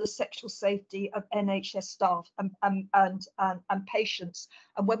on the sexual safety of NHS staff and patients.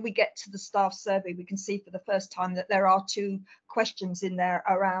 And when we get to the staff survey, we can see for the first time that there are 2 questions in there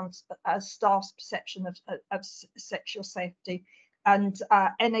around staff's perception of sexual safety. And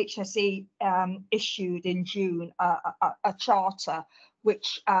NHSE issued in June a charter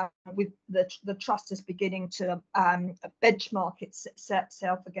which with the trust is beginning to benchmark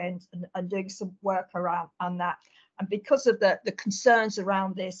itself against and doing some work around on that. And because of the concerns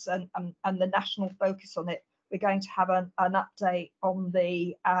around this and the national focus on it, we're going to have an update on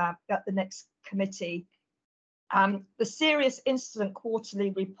the at the next committee. The serious incident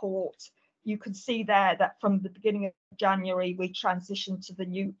quarterly report, you can see there that from the beginning of January we transitioned to the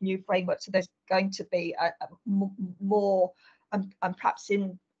new framework. So there's going to be more, and perhaps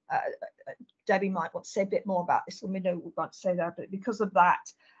in Debbie might want to say a bit more about this, or Minu would want to say that, but because of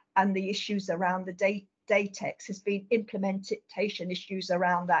that and the issues around the DATEX, has been implementation issues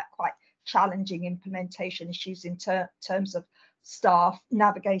around that, quite challenging implementation issues in terms of staff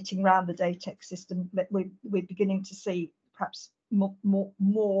navigating around the DATEX system, that we're beginning to see perhaps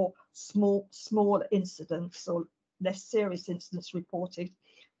more small incidents or less serious incidents reported.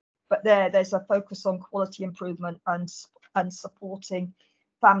 But there's a focus on quality improvement and supporting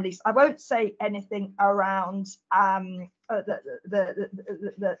families. I won't say anything around the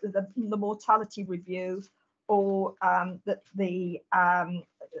mortality review or the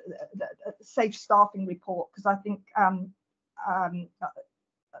safe staffing report, because I think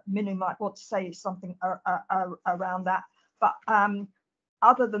Minu might want to say something around that. But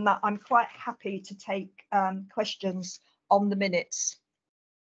other than that, I'm quite happy to take questions on the minutes.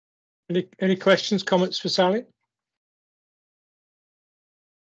 Any questions, comments for Sally?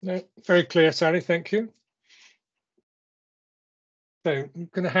 No, very clear, Sally, thank you. So I'm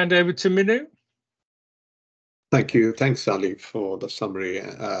going to hand over to Minu. Thank you. Thanks, Sally, for the summary.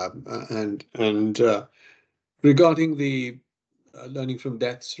 Regarding the Learning from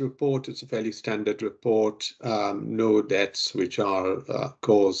Deaths report, it's a fairly standard report. No deaths which are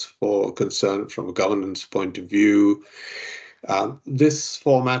cause for concern from a governance point of view. This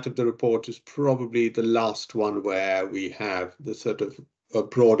format of the report is probably the last one where we have the sort of a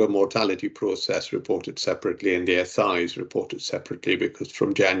broader mortality process reported separately and the SIs reported separately, because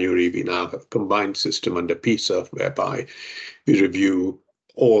from January we now have a combined system under PSERF whereby we review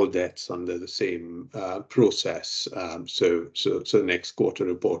all debts under the same process. So next quarter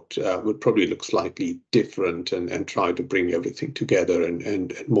report would probably look slightly different and try to bring everything together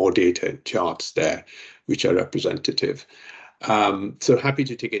and more data and charts there, which are representative. So happy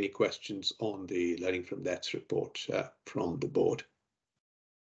to take any questions on the Learning from Debts report from the board.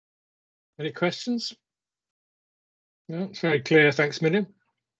 Any questions? No, it's very clear. Thanks, Miriam.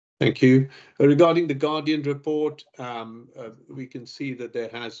 Thank you. Regarding the Guardian report, we can see that there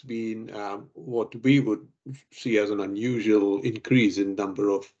has been what we would see as an unusual increase in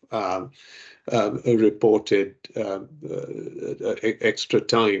number of reported extra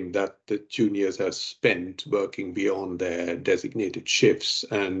time that the juniors have spent working beyond their designated shifts.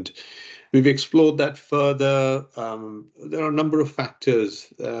 And we've explored that further. There are a number of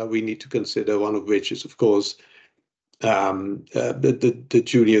factors we need to consider, one of which is, of course, the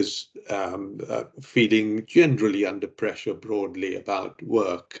juniors feeling generally under pressure broadly about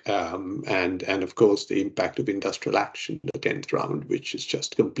work, and of course the impact of industrial action, the 10th round, which is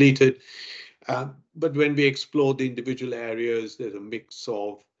just completed. But when we explore the individual areas, there's a mix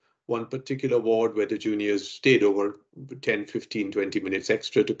of one particular ward where the juniors stayed over 10, 15, 20 minutes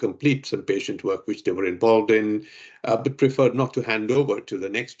extra to complete some patient work which they were involved in, but preferred not to hand over to the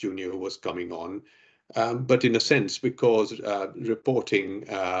next junior who was coming on. But in a sense, because reporting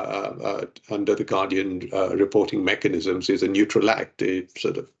under the Guardian reporting mechanisms is a neutral act, they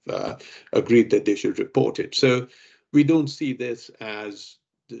sort of agreed that they should report it. So we don't see this as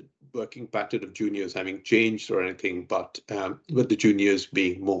the working pattern of juniors having changed or anything, but with the juniors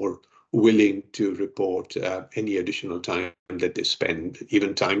being more willing to report any additional time that they spend,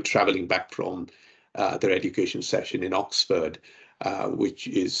 even time traveling back from their education session in Oxford, which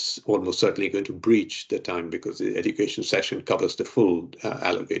is almost certainly going to breach the time because the education session covers the full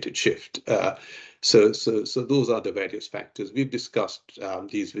allocated shift. So those are the various factors. We've discussed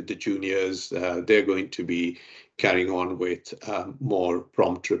these with the juniors. They're going to be carrying on with more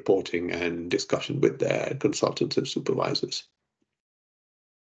prompt reporting and discussion with their consultants and supervisors.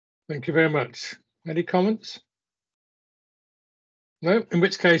 Thank you very much. Any comments? No, in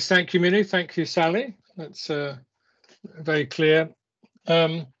which case, thank you, Minu. Thank you, Sally. That's very clear.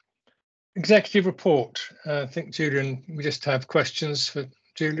 Executive report. I think Julian, we just have questions for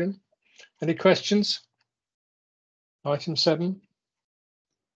Julian. Any questions? Item 7.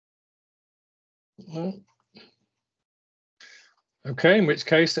 No. Okay, in which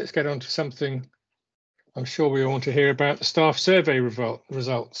case, let's get on to something I'm sure we all want to hear about, the staff survey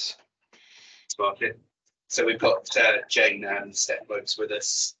results. Martin. So we've got Jane and Steph Wokes with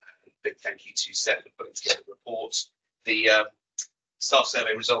us. Big thank you to Steph for putting together the report. The staff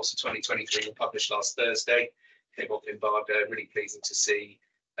survey results of 2023 were published last Thursday. Came off embargo. Really pleasing to see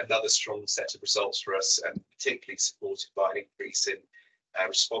another strong set of results for us, and particularly supported by an increase in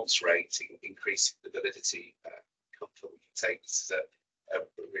response rate, increasing the validity comfort we can take. This is a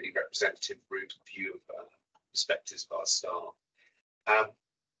really representative group view of perspectives of our staff.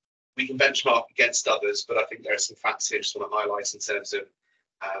 We can benchmark against others, but I think there are some facts here I just want to highlight in terms of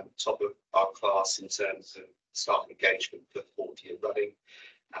top of our class in terms of staff engagement for the 4th year running.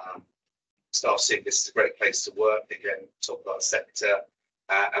 Staff seeing this is a great place to work, again, top of our sector.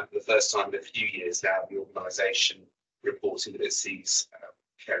 And for the first time in a few years now, the organisation reporting that it sees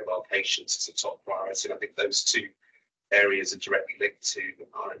care of our patients as a top priority. And I think those two areas are directly linked to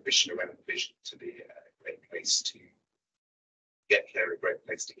our ambition around the vision to be a great place to get care, a great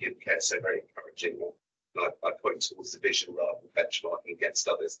place to give care. So very encouraging. I point towards the vision rather than benchmarking against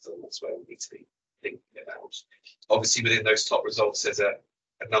others. So that's where we need to be thinking about. Obviously, within those top results, there's a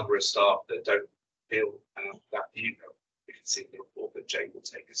number of staff that don't feel that view. We can see in the report that Jane will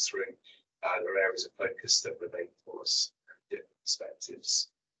take us through. There are areas of focus that remain for us, different perspectives,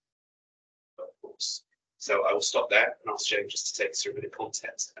 of course. So I will stop there and ask Jane just to take us through a bit of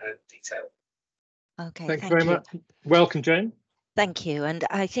context and detail. Okay, thank you very much. Welcome, Jane. Thank you. And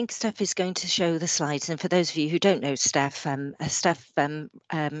I think Steph is going to show the slides. And for those of you who don't know Steph, Steph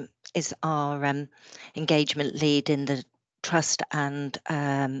is our engagement lead in the trust and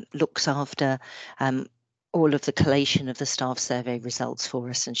looks after all of the collation of the staff survey results for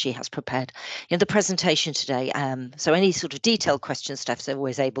us, and she has prepared the presentation today. So any sort of detailed questions, Steph's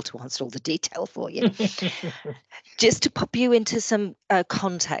always able to answer all the detail for you. Just to pop you into some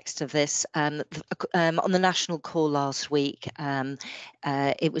context of this, on the national call last week,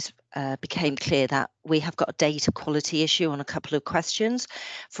 it was became clear that we have got a data quality issue on a couple of questions.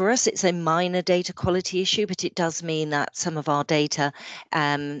 For us, it's a minor data quality issue, but it does mean that some of our data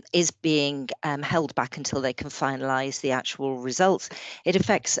is being held back until they can finalise the actual results. It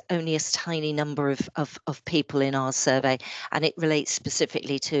affects only a tiny number of people in our survey, and it relates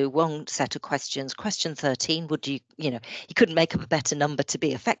specifically to one set of questions. Question 13, would you couldn't make up a better number to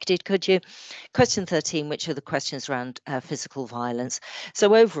be affected, could you? Question 13, which are the questions around physical violence.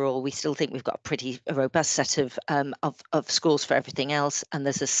 So overall, we still think we've got a pretty robust set of scores for everything else, and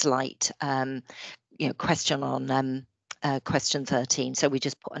there's a slight question on question 13, so we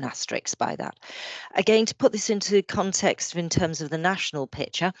just put an asterisk by that. Again, to put this into context in terms of the national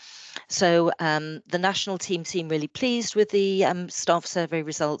picture, so the national team seemed really pleased with the staff survey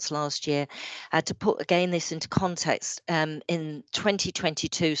results last year. To put again this into context, in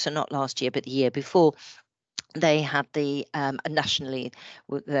 2022, so not last year but the year before, they had the nationally,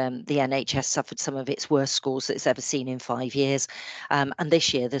 the NHS suffered some of its worst scores that it's ever seen in 5 years, and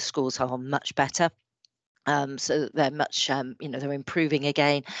this year the scores are much better. So they're much, they're improving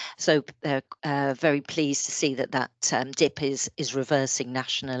again. So they're very pleased to see that dip is reversing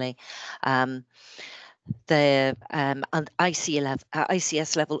nationally. The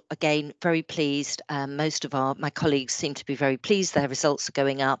ICS level, again, very pleased. Most of my colleagues seem to be very pleased. Their results are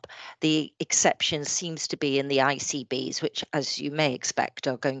going up. The exception seems to be in the ICBs, which, as you may expect,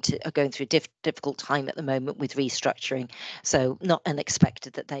 are going through a difficult time at the moment with restructuring. So not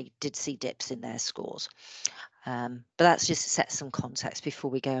unexpected that they did see dips in their scores. But that's just to set some context before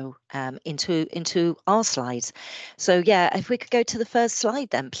we go into our slides. So yeah, if we could go to the first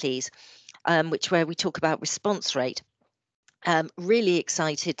slide then, please. Where we talk about response rate. Really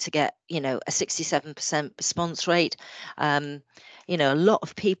excited to get, a 67% response rate. A lot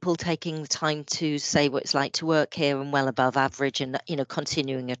of people taking the time to say what it's like to work here and well above average, and,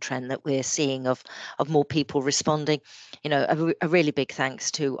 continuing a trend that we're seeing of more people responding. A really big thanks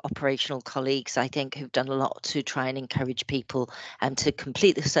to operational colleagues, I think, who've done a lot to try and encourage people to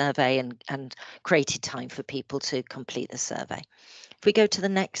complete the survey and created time for people to complete the survey. If we go to the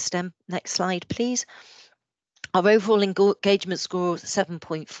next slide, please. Our overall engagement score is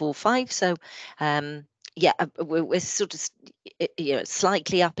 7.45. So, we're sort of,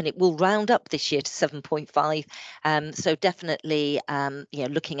 slightly up, and it will round up this year to 7.5. So definitely,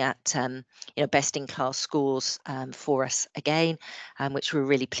 looking at, best in class scores for us again, which we're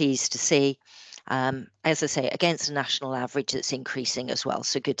really pleased to see. As I say, against the national average, that's increasing as well.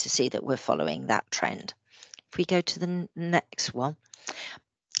 So good to see that we're following that trend. If we go to the next one.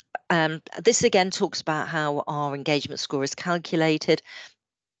 This again talks about how our engagement score is calculated.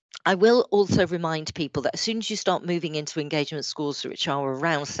 I will also remind people that as soon as you start moving into engagement scores which are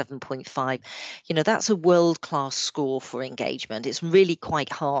around 7.5, that's a world-class score for engagement. It's really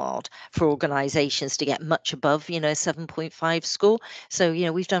quite hard for organisations to get much above, a 7.5 score. So,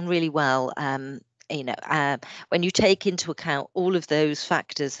 we've done really well. When you take into account all of those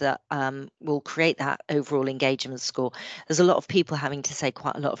factors that will create that overall engagement score, there's a lot of people having to say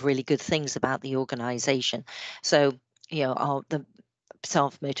quite a lot of really good things about the organisation. So, the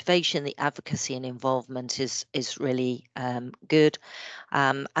staff motivation, the advocacy and involvement is really good.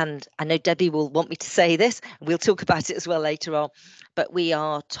 And I know Debbie will want me to say this. We'll talk about it as well later on. But we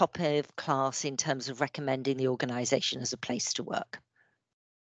are top of class in terms of recommending the organisation as a place to work,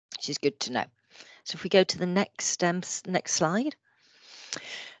 which is good to know. So if we go to the next slide.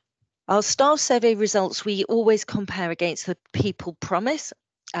 Our staff survey results, we always compare against the People Promise.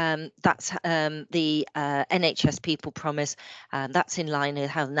 That's the NHS People Promise. That's in line with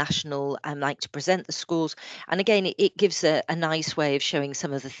how national like to present the scores. And again, it gives a nice way of showing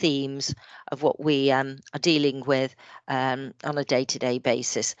some of the themes of what we are dealing with on a day-to-day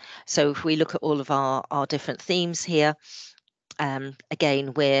basis. So if we look at all of our different themes here,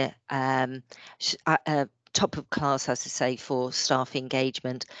 again, we're top of class, as I say, for staff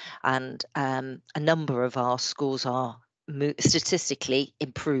engagement, and a number of our scores are statistically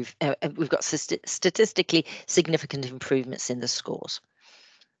improved. We've got statistically significant improvements in the scores.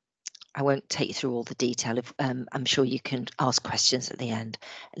 I won't take you through all the detail. I'm sure you can ask questions at the end.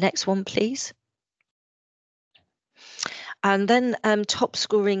 Next one, please. And then top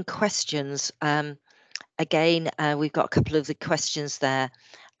scoring questions. Again, we've got a couple of the questions there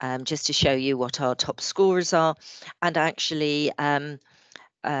just to show you what our top scorers are. And actually,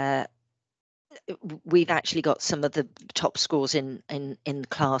 we've actually got some of the top scores in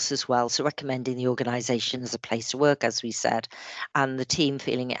class as well. So recommending the organisation as a place to work, as we said, and the team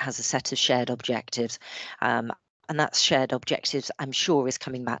feeling it has a set of shared objectives. And that shared objectives, I'm sure, is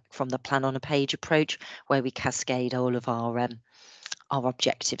coming back from the plan on a page approach, where we cascade all of our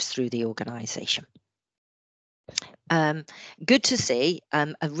objectives through the organisation. Good to see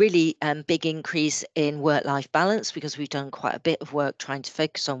a really big increase in work-life balance, because we've done quite a bit of work trying to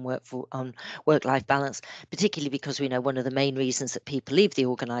focus on work-life balance, particularly because we know one of the main reasons that people leave the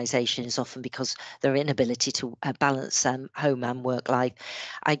organisation is often because their inability to balance home and work life.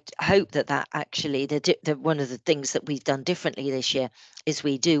 I hope that actually one of the things that we've done differently this year is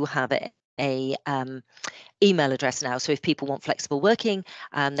we do have a email address now. So if people want flexible working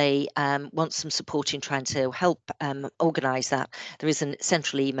and they want some support in trying to help organise that, there is a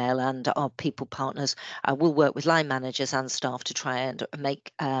central email, and our people partners will work with line managers and staff to try and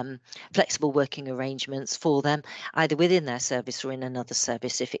make flexible working arrangements for them, either within their service or in another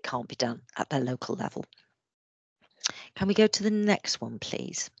service if it can't be done at their local level. Can we go to the next one,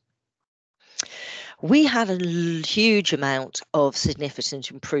 please? We had a huge amount of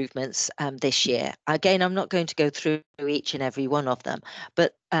significant improvements this year. Again, I'm not going to go through each and every one of them,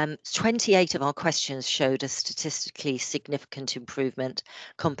 but 28 of our questions showed a statistically significant improvement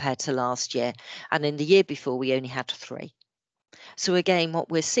compared to last year. And in the year before, we only had 3. So again, what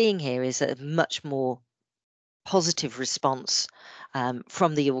we're seeing here is a much more positive response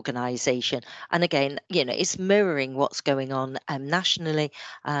from the organisation. And again, it's mirroring what's going on nationally,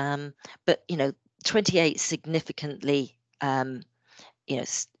 but 28 significantly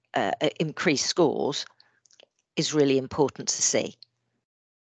increased scores is really important to see.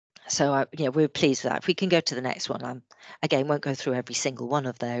 So we're pleased with that. If we can go to the next one, again won't go through every single one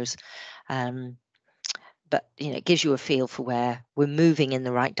of those, but it gives you a feel for where we're moving in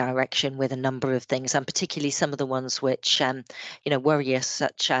the right direction with a number of things, and particularly some of the ones which worry us,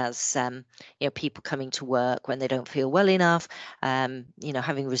 such as people coming to work when they don't feel well enough,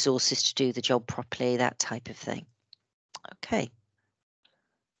 having resources to do the job properly, that type of thing. Okay,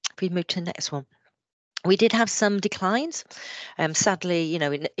 if we move to the next one. We did have some declines. Sadly,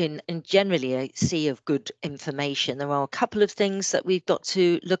 in generally a sea of good information, there are a couple of things that we've got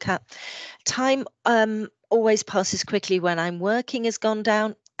to look at. Time always passes quickly when I'm working has gone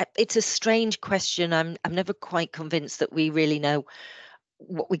down. It's a strange question. I'm never quite convinced that we really know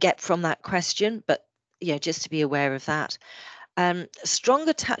what we get from that question, but just to be aware of that. Strong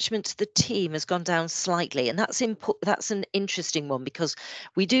attachment to the team has gone down slightly, and that's an interesting one, because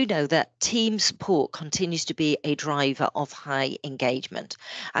we do know that team support continues to be a driver of high engagement,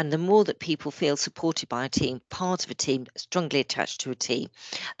 and the more that people feel supported by a team, part of a team, strongly attached to a team,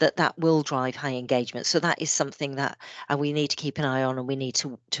 that will drive high engagement. So that is something that we need to keep an eye on, and we need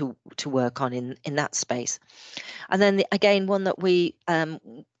to work on in that space. And then again, one that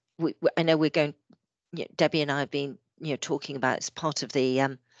I know we're going, Debbie and I have been talking about as part of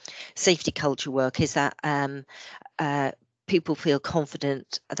the safety culture work, is that people feel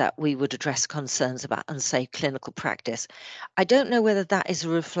confident that we would address concerns about unsafe clinical practice. I don't know whether that is a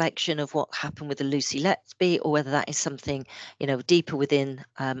reflection of what happened with the Lucy Letby, or whether that is something deeper within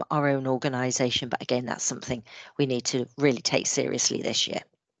our own organisation, but again, that's something we need to really take seriously this year.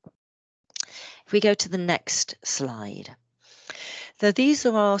 If we go to the next slide. So these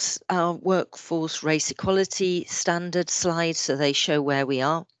are our workforce race equality standard slides, so they show where we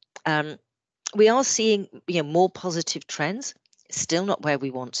are. We are seeing more positive trends. Still not where we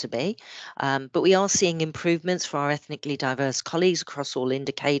want to be, but we are seeing improvements for our ethnically diverse colleagues across all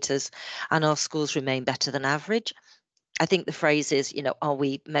indicators, and our scores remain better than average. I think the phrase is, are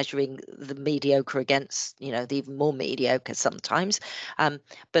we measuring the mediocre against, the even more mediocre sometimes?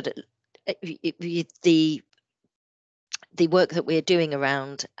 But the work that we're doing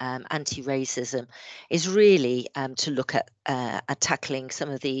around anti-racism is really to look at tackling some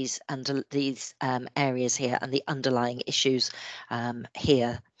of these areas here and the underlying issues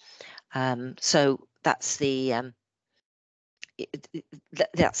here. So that's that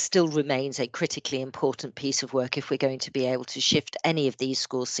still remains a critically important piece of work if we're going to be able to shift any of these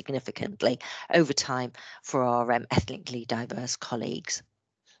scores significantly over time for our ethnically diverse colleagues.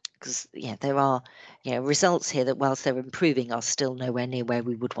 Because there are results here that, whilst they're improving, are still nowhere near where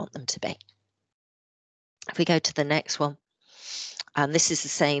we would want them to be. If we go to the next one, and this is the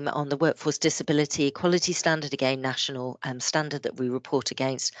same on the Workforce Disability Equality Standard, again national standard that we report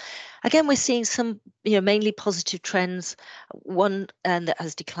against. Again, we're seeing some mainly positive trends. One that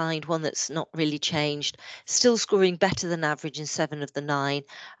has declined, one that's not really changed. Still scoring better than average in 7 of the 9.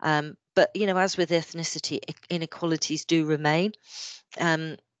 But as with ethnicity, inequalities do remain.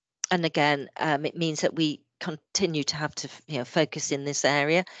 And again, it means that we continue to have to focus in this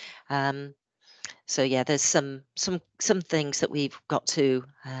area. So there's some things that we've got to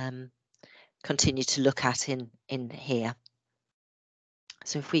continue to look at in here.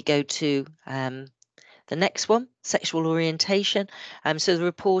 So if we go to The next one, sexual orientation. So the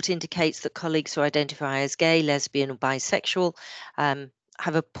report indicates that colleagues who identify as gay, lesbian or bisexual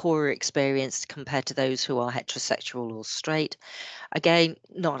have a poorer experience compared to those who are heterosexual or straight. Again,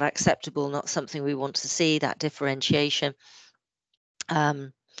 not acceptable, not something we want to see, that differentiation.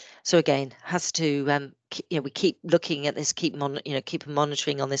 So again, has to we keep looking at this, keep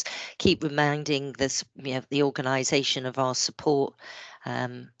monitoring on this, keep reminding this, the organisation of our support.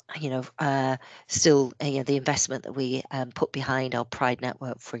 Still, the investment that we put behind our Pride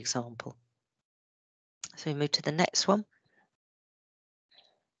network, for example. So we move to the next one.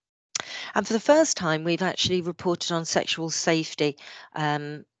 And for the first time, we've actually reported on sexual safety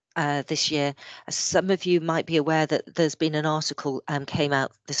this year. Some of you might be aware that there's been an article came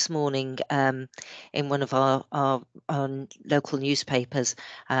out this morning in one of our local newspapers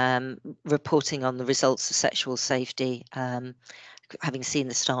reporting on the results of sexual safety, having seen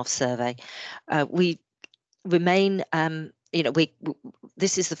the staff survey. We remain,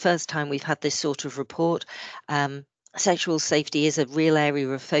 this is the first time we've had this sort of report. Sexual safety is a real area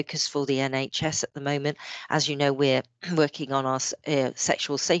of focus for the NHS at the moment. As you know, we're working on our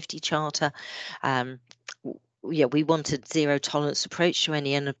sexual safety charter. We wanted zero tolerance approach to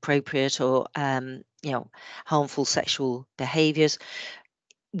any inappropriate or harmful sexual behaviours.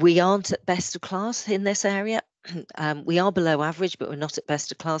 We aren't at best of class in this area. We are below average, but we're not at best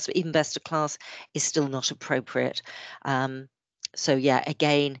of class. But even best of class is still not appropriate. So yeah,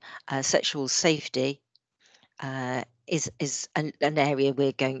 again, sexual safety is an area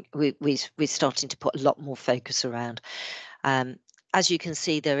we're starting to put a lot more focus around. As you can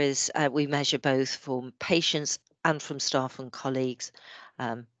see, there is we measure both from patients and from staff and colleagues,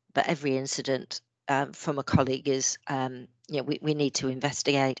 but every incident from a colleague is we need to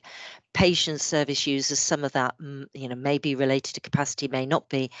investigate. Patients, service users, some of that may be related to capacity, may not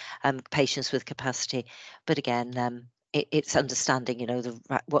be patients with capacity, but again it's understanding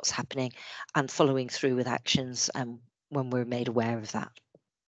what's happening and following through with actions when we're made aware of that.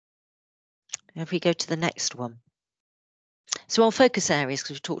 If we go to the next one. So our focus areas,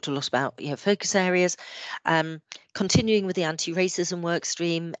 because we've talked a lot about focus areas, continuing with the anti-racism work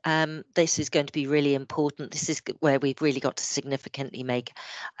stream, this is going to be really important. This is where we've really got to significantly make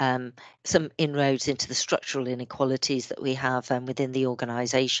some inroads into the structural inequalities that we have within the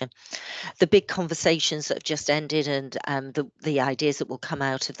organisation. The big conversations that have just ended and the ideas that will come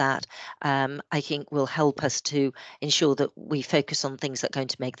out of that, I think will help us to ensure that we focus on things that are going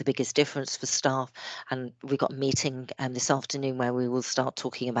to make the biggest difference for staff. And we've got a meeting this afternoon where we will start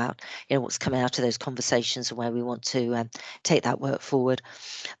talking about what's coming out of those conversations and where we want to take that work forward.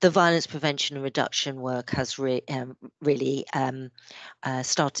 The violence prevention and reduction work has really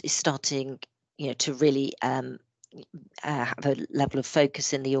starting to really have a level of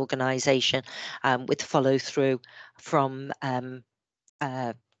focus in the organisation with follow through from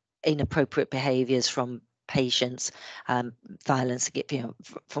inappropriate behaviours from patients, violence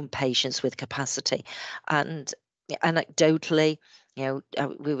from patients with capacity. And anecdotally,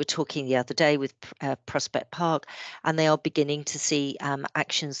 we were talking the other day with Prospect Park, and they are beginning to see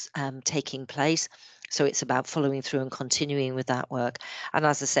actions taking place. So it's about following through and continuing with that work. And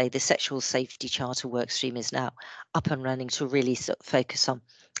as I say, the Sexual Safety Charter work stream is now up and running to really focus on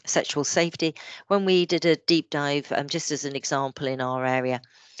sexual safety. When we did a deep dive, just as an example in our area,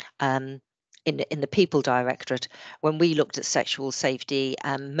 in the People Directorate, when we looked at sexual safety,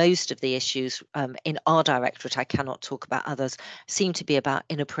 most of the issues in our directorate, I cannot talk about others, seem to be about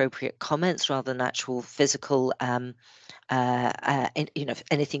inappropriate comments rather than actual physical,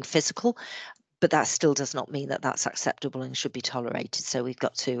 anything physical. But that still does not mean that that's acceptable and should be tolerated. So we've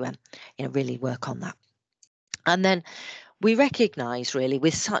got to, really work on that. And then we recognise really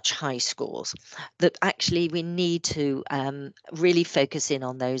with such high scores that actually we need to really focus in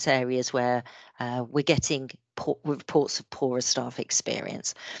on those areas where we're getting reports of poorer staff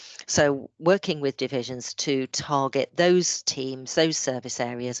experience. So working with divisions to target those teams, those service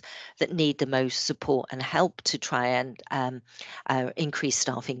areas that need the most support and help to try and increase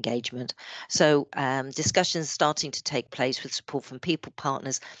staff engagement. So discussions starting to take place with support from people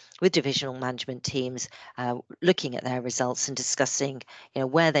partners, with divisional management teams, looking at their results and discussing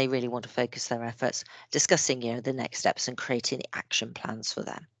where they really want to focus their efforts, discussing the next steps and creating the action plans for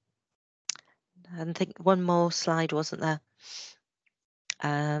them. And I think one more slide, wasn't there?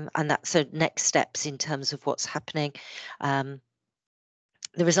 And that's so next steps in terms of what's happening. The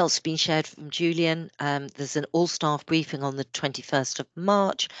results have been shared from Julian. There's an all-staff briefing on the 21st of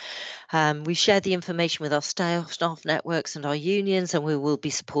March. We've shared the information with our staff networks and our unions, and we will be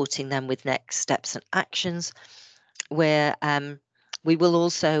supporting them with next steps and actions. We're We will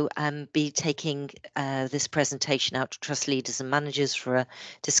also be taking this presentation out to trust leaders and managers for a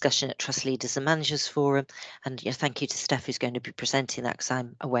discussion at Trust Leaders and Managers Forum. And thank you to Steph, who's going to be presenting that because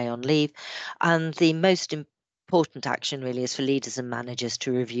I'm away on leave. And the most important action really is for leaders and managers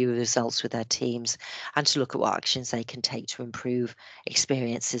to review the results with their teams and to look at what actions they can take to improve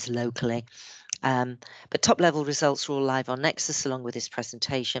experiences locally. But top level results are all live on Nexus along with this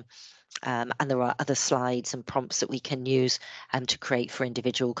presentation. And there are other slides and prompts that we can use to create for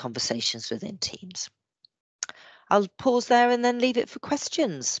individual conversations within teams. I'll pause there and then leave it for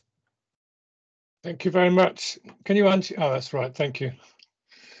questions. Thank you very much. Can you answer? Oh, that's right. Thank you.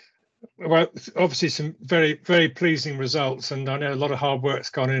 Well, obviously some very, very pleasing results, and I know a lot of hard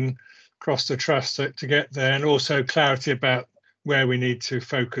work's gone in across the trust to get there, and also clarity about where we need to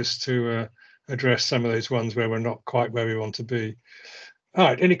focus to address some of those ones where we're not quite where we want to be. All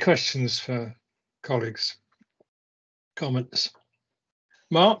right, any questions for colleagues? Comments?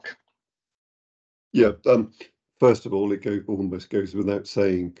 Mark? Yeah, first of all, it almost goes without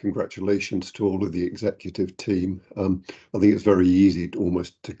saying congratulations to all of the executive team. I think it's very easy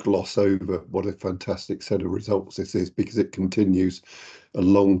almost to gloss over what a fantastic set of results this is, because it continues a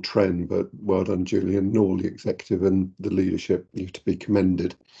long trend, but well done, Julian, and all the executive and the leadership. You have to be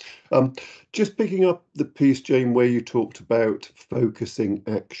commended. Just picking up the piece, Jane, where you talked about focusing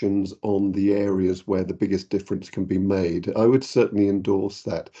actions on the areas where the biggest difference can be made. I would certainly endorse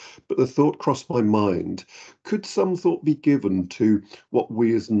that. But the thought crossed my mind, could some thought be given to what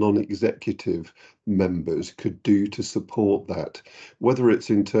we as non-executive members could do to support that, whether it's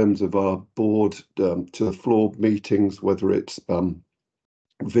in terms of our board to the floor meetings, whether it's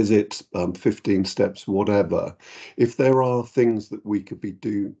visits, 15 steps, whatever. If there are things that we could be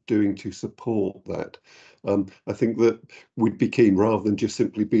doing to support that, I think that we'd be keen, rather than just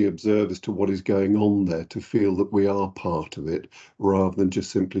simply be observers to what is going on there, to feel that we are part of it, rather than just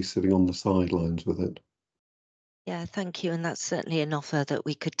simply sitting on the sidelines with it. Yeah, thank you. And that's certainly an offer that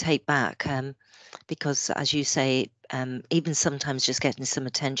we could take back, because, as you say, even sometimes just getting some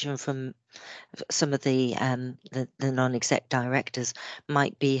attention from some of the non-exec directors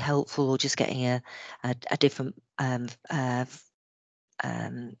might be helpful, or just getting a different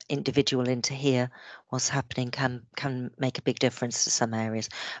individual in to hear what's happening can make a big difference to some areas.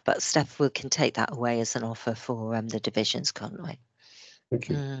 But Steph, we can take that away as an offer for the divisions, can't we? Thank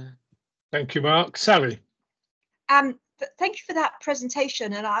you. Thank you, Mark. Sally. Thank you for that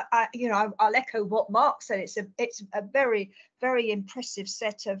presentation, and I'll echo what Mark said. It's a very, very impressive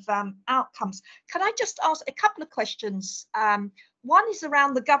set of outcomes. Can I just ask a couple of questions? One is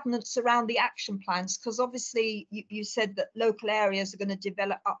around the governance around the action plans, because obviously you said that local areas are going to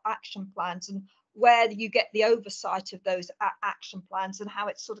develop action plans, and where you get the oversight of those action plans and how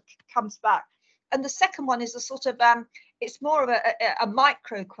it sort of comes back. And the second one is a sort of it's more of a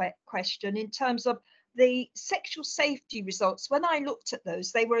micro question in terms of the sexual safety results. When I looked at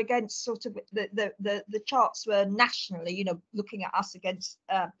those, they were against sort of the charts were nationally, looking at us against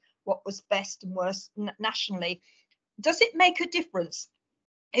what was best and worst nationally. Does it make a difference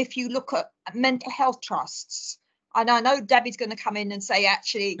if you look at mental health trusts? And I know Debbie's going to come in and say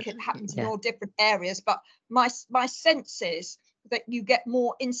actually it can happen in all different areas, but my sense is that you get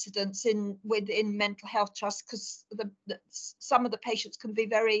more incidents within mental health trusts, because some of the patients can be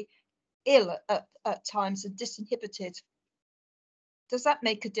very ill at times and disinhibited. Does that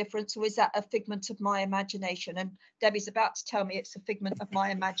make a difference, or is that a figment of my imagination? And Debbie's about to tell me it's a figment of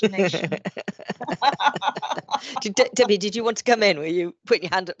my imagination. Debbie, did you want to come in? Were you putting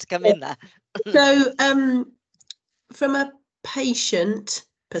your hand up to come in there? So from a patient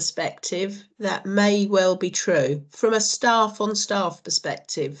perspective, that may well be true. From a staff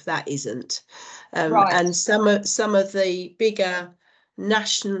perspective, that isn't. Right. And some of the bigger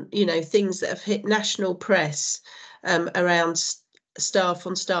national, things that have hit national press around staff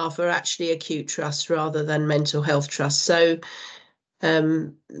are actually acute trusts rather than mental health trusts. So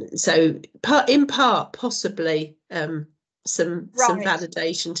in part possibly some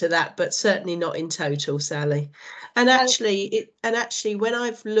validation to that, but certainly not in total, Sally. And actually when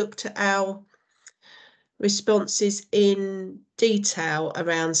I've looked at our responses in detail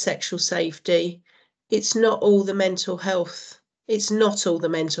around sexual safety, it's not all the mental health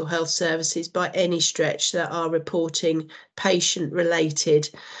services by any stretch that are reporting patient-related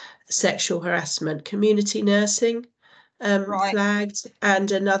sexual harassment. Community nursing flagged,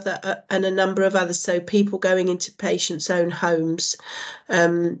 and a number of others. So people going into patients' own homes.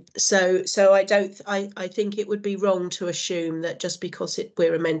 So I think it would be wrong to assume that just because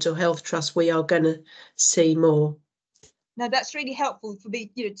we're a mental health trust, we are going to see more. No, that's really helpful for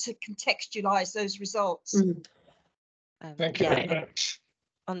me, to contextualise those results. Mm. Thank you very much.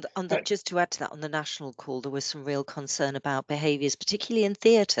 Just to add to that, on the national call, there was some real concern about behaviours, particularly in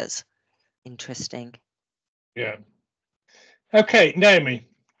theatres. Interesting. Yeah. Okay, Naomi.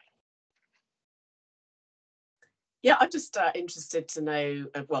 Yeah, I'm just interested to know,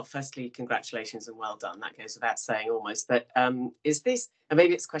 well, firstly, congratulations and well done. That goes without saying almost. But is this, and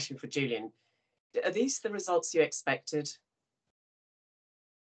maybe it's a question for Julian, are these the results you expected?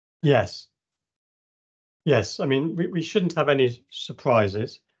 Yes. Yes, I mean, we shouldn't have any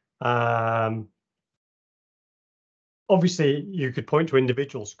surprises. Obviously, you could point to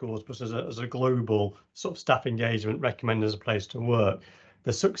individual scores, but as a global sort of staff engagement recommended as a place to work,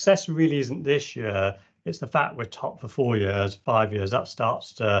 the success really isn't this year. It's the fact we're top for 4 years, 5 years. That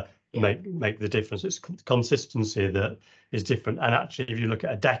starts to make the difference. It's consistency that is different. And actually, if you look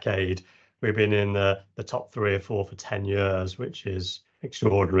at a decade, we've been in the top 3 or 4 for 10 years, which is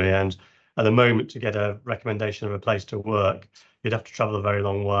extraordinary. And at the moment, to get a recommendation of a place to work, you'd have to travel a very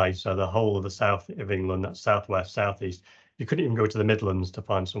long way. So the whole of the south of England, that's southwest, southeast, you couldn't even go to the Midlands to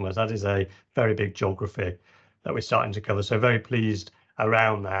find somewhere. So that is a very big geography that we're starting to cover. So very pleased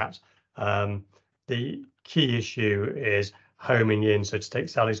around that. The key issue is homing in. So to take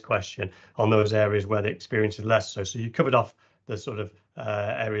Sally's question on those areas where the experience is less so. So you covered off the sort of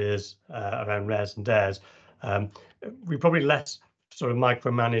areas around RES and DARES. We probably less sort of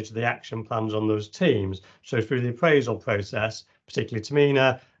micromanage the action plans on those teams. So through the appraisal process, particularly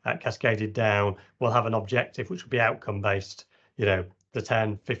Tamina, cascaded down, we'll have an objective which will be outcome based. You know, the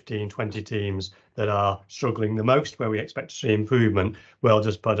 10, 15, 20 teams that are struggling the most, where we expect to see improvement, we'll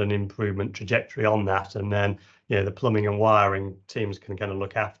just put an improvement trajectory on that. And then, you know, the plumbing and wiring teams can kind of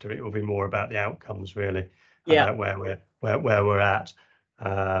look after it. It will be more about the outcomes, really, about where we're at.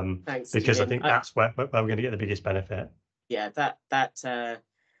 Thanks, because Julian. I think that's where we're going to get the biggest benefit. Yeah, that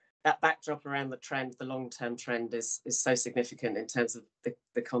backdrop around the trend, the long-term trend is so significant in terms of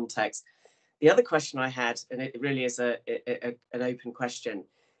the context. The other question I had, and it really is an open question,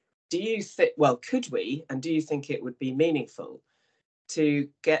 do you think, well, could we, and do you think it would be meaningful to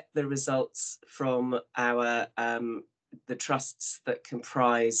get the results from our the trusts that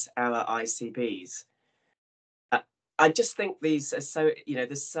comprise our ICBs? I just think these are so, you know,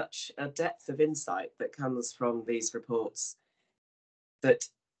 there's such a depth of insight that comes from these reports that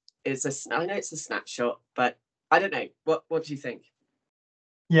is I know it's a snapshot, but I don't know. What do you think?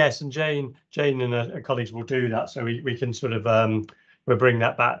 Yes, and Jane and her colleagues will do that, so we can sort of we'll bring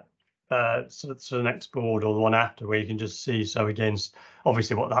that back to the next board or the one after, where you can just see. So against,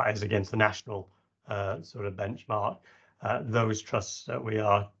 obviously, what that is against the national sort of benchmark, those trusts that we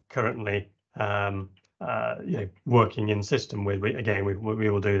are currently you know, working in system with, we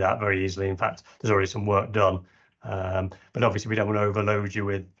will do that very easily. In fact, there's already some work done. But obviously we don't want to overload you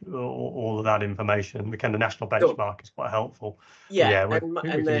with all of that information. The kind of national benchmark is quite helpful. Yeah, we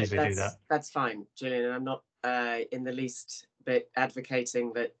can easily do that. That's fine, Julian, and I'm not in the least bit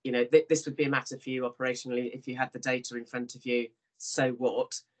advocating that, you know, this would be a matter for you operationally if you had the data in front of you. So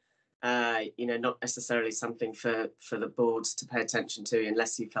what? You know, not necessarily something for the boards to pay attention to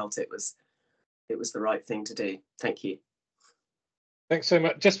unless you felt it was the right thing to do. Thank you. Thanks so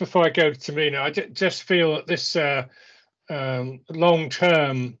much. Just before I go to Tamina, I just feel that this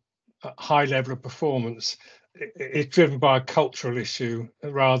long-term high level of performance is driven by a cultural issue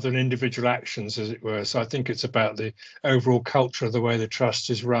rather than individual actions, as it were. So I think it's about the overall culture of the way the trust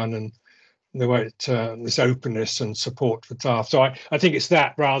is run and the way it, this openness and support for staff. So I think it's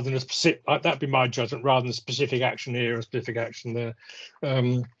that rather than a specific, that'd be my judgment, rather than a specific action here or specific action there.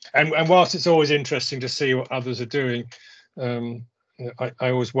 And whilst it's always interesting to see what others are doing, I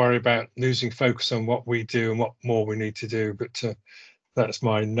always worry about losing focus on what we do and what more we need to do, but that's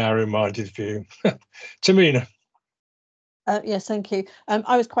my narrow-minded view. Tamina. Yes, thank you.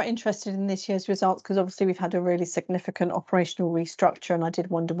 I was quite interested in this year's results because obviously we've had a really significant operational restructure, and I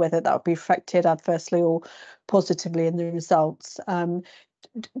did wonder whether that would be reflected adversely or positively in the results.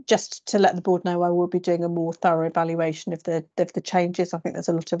 Just to let the board know, I will be doing a more thorough evaluation of the changes. I think there's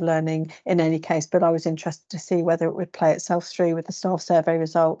a lot of learning in any case, but I was interested to see whether it would play itself through with the staff survey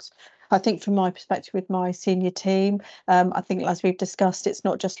results. I think from my perspective with my senior team, I think as we've discussed, it's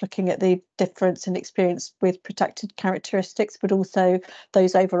not just looking at the difference in experience with protected characteristics, but also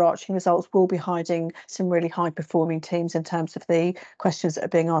those overarching results will be hiding some really high performing teams in terms of the questions that are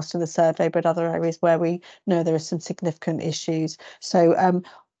being asked in the survey, but other areas where we know there are some significant issues. So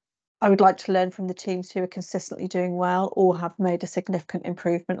I would like to learn from the teams who are consistently doing well or have made a significant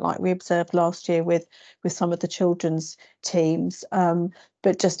improvement, like we observed last year with some of the children's teams,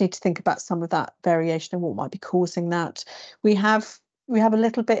 but just need to think about some of that variation and what might be causing that. We have we have a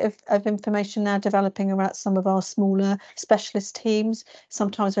little bit of information now developing about some of our smaller specialist teams.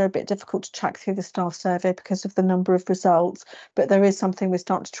 Sometimes they're a bit difficult to track through the staff survey because of the number of results, but there is something we're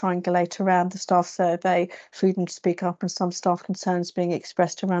starting to triangulate around the staff survey, freedom to speak up, and some staff concerns being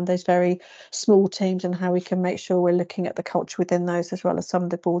expressed around those very small teams and how we can make sure we're looking at the culture within those as well as some of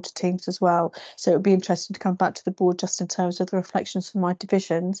the board teams as well. So it would be interesting to come back to the board just in terms of the reflections from my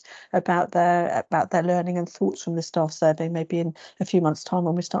divisions about their learning and thoughts from the staff survey, maybe in a few months' time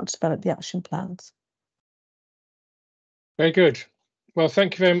when we start to develop the action plans. Very good. Well,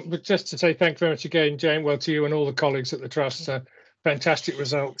 thank you very much. Just to say thank you very much again, Jane, well, to you and all the colleagues at the Trust. Fantastic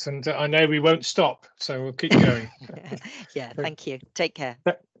results, and I know we won't stop, so we'll keep going. Yeah, thank you. Take care.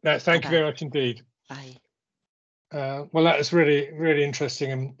 No, thank you very much indeed. Bye. Well, that is really, really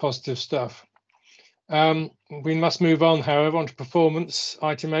interesting and positive stuff. We must move on, however, on to performance.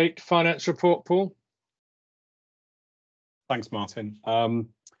 Item 8, finance report, Paul. Thanks, Martin.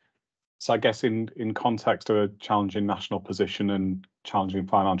 So I guess in context of a challenging national position and challenging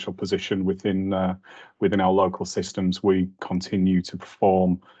financial position within our local systems, we continue to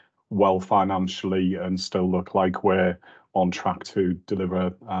perform well financially and still look like we're on track to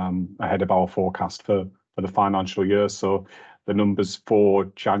deliver ahead of our forecast for the financial year. So the numbers for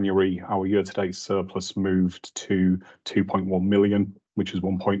January, our year-to-date surplus moved to 2.1 million, which is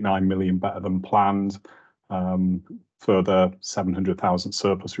 1.9 million better than planned. Further 700,000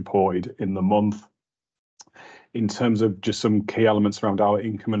 surplus reported in the month. In terms of just some key elements around our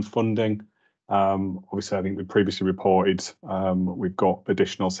income and funding, obviously I think we previously reported we've got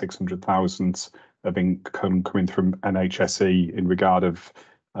additional 600,000 of income coming from NHSE in regard of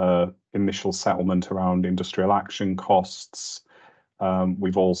initial settlement around industrial action costs.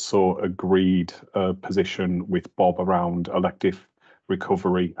 We've also agreed a position with Bob around elective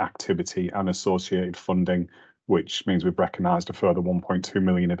recovery activity and associated funding, which means we've recognised a further 1.2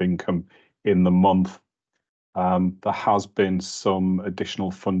 million of income in the month. There has been some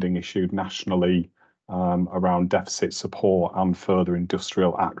additional funding issued nationally around deficit support and further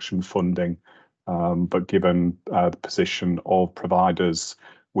industrial action funding, but given the position of providers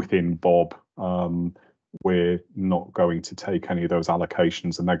within Bob, we're not going to take any of those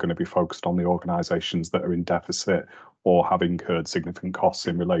allocations, and they're going to be focused on the organisations that are in deficit or have incurred significant costs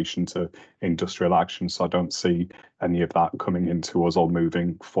in relation to industrial action. So I don't see any of that coming into us or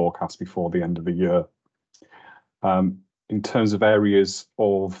moving forecast before the end of the year. In terms of areas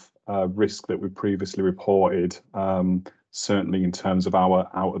of risk that we previously reported, certainly in terms of our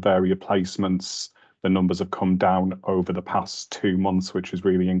out of area placements, the numbers have come down over the past 2 months, which is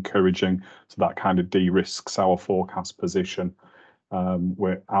really encouraging. So that kind of de-risks our forecast position.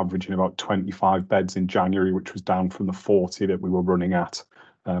 We're averaging about 25 beds in January, which was down from the 40 that we were running at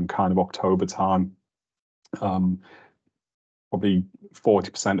kind of October time. Probably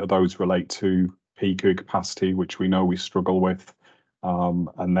 40% of those relate to PICU capacity, which we know we struggle with.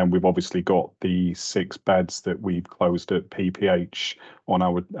 And then we've obviously got the 6 beds that we've closed at PPH on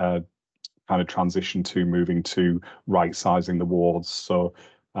our kind of transition to moving to right sizing the wards. So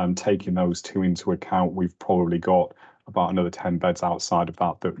taking those 2 into account, we've probably got about another 10 beds outside of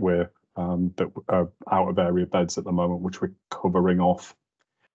that we're that are out of area beds at the moment, which we're covering off.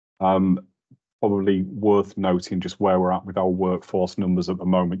 Probably worth noting just where we're at with our workforce numbers at the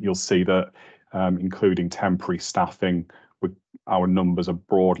moment. You'll see that including temporary staffing, our numbers are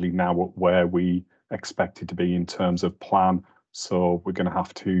broadly now at where we expected to be in terms of plan. So we're going to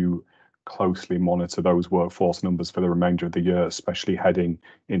have to closely monitor those workforce numbers for the remainder of the year, especially heading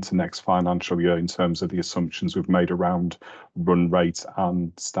into next financial year in terms of the assumptions we've made around run rate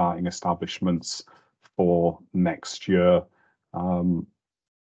and starting establishments for next year.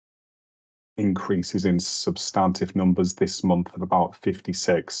 Increases in substantive numbers this month of about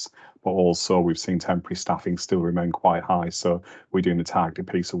 56, but also we've seen temporary staffing still remain quite high. So we're doing a targeted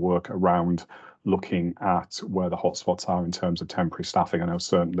piece of work around looking at where the hotspots are in terms of temporary staffing. I know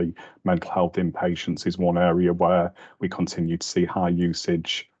certainly mental health inpatients is one area where we continue to see high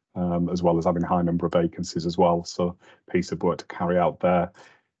usage, as well as having a high number of vacancies as well. So piece of work to carry out there.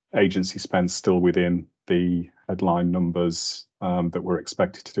 Agency spend still within the headline numbers that we're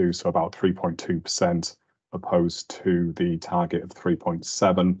expected to do, so about 3.2% opposed to the target of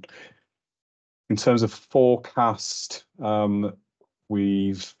 3.7. In terms of forecast,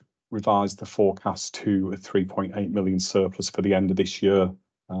 we've revised the forecast to a 3.8 million surplus for the end of this year.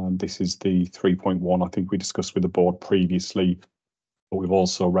 This is the 3.1 I think we discussed with the board previously, but we've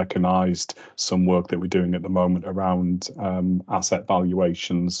also recognised some work that we're doing at the moment around asset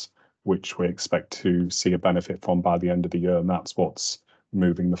valuations, which we expect to see a benefit from by the end of the year, and that's what's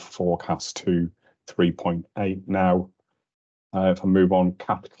moving the forecast to 3.8 now. If I move on,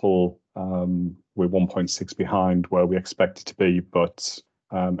 capital, we're 1.6 behind where we expected to be, but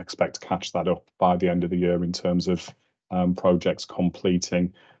expect to catch that up by the end of the year in terms of projects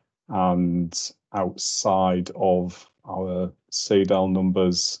completing. And outside of our CDL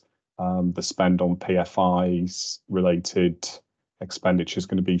numbers, the spend on PFIs related expenditure is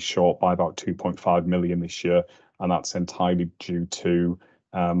going to be short by about 2.5 million this year, and that's entirely due to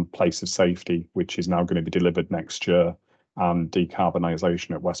Place of Safety, which is now going to be delivered next year, and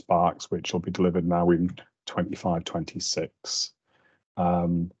decarbonisation at West Berks, which will be delivered now in 25-26.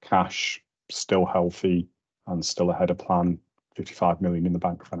 Cash still healthy and still ahead of plan, 55 million in the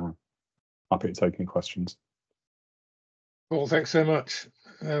bank for now. Happy to take any questions. Well, thanks so much.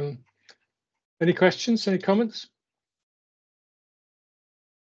 Any questions, any comments?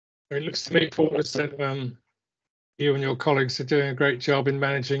 It looks to me, Paul, as that you and your colleagues are doing a great job in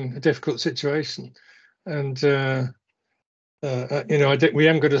managing a difficult situation. And you know, I think we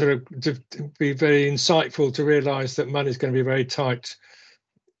haven't got to sort of be very insightful to realise that money is going to be very tight,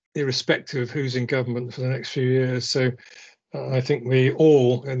 irrespective of who's in government for the next few years. So I think we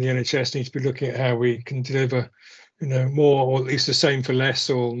all in the NHS need to be looking at how we can deliver, you know, more, or at least the same for less,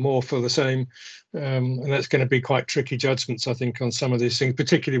 or more for the same. And that's going to be quite tricky judgments, I think, on some of these things,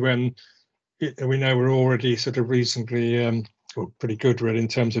 particularly when we know we're already sort of reasonably well, pretty good really in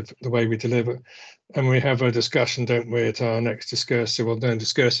terms of the way we deliver. And we have a discussion, don't we, at our next discursive, or then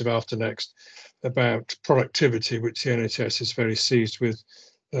discursive after next, about productivity, which the NHS is very seized with,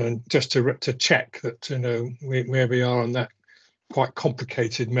 just to check that, you know, where we are on that quite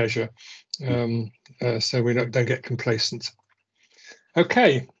complicated measure, so we don't get complacent.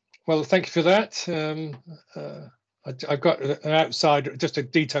 Okay, well, thank you for that. I've got an outside, just a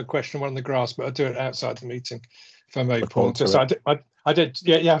detailed question on one of the graphs, but I'll do it outside the meeting, if I may, Paul. Just I did,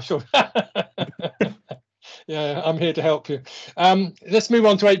 yeah, sure. Yeah, I'm here to help you. Let's move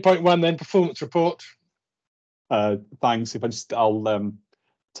on to 8.1 then, performance report. Thanks. I'll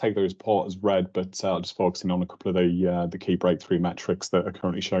take the report as read, but I'll just focusing on a couple of the key breakthrough metrics that are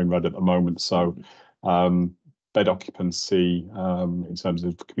currently showing red at the moment. So bed occupancy in terms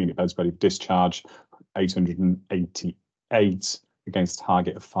of community beds ready for discharge, 888 against a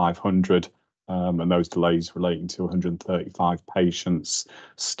target of 500. And those delays relating to 135 patients,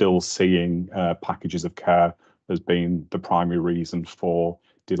 still seeing packages of care as being the primary reason for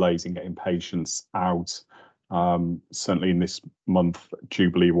delays in getting patients out. Certainly in this month,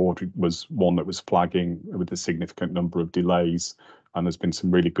 Jubilee Ward was one that was flagging with a significant number of delays, and there's been some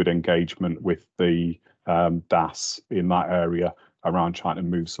really good engagement with the DAS in that area around trying to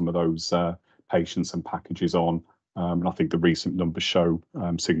move some of those patients and packages on. And I think the recent numbers show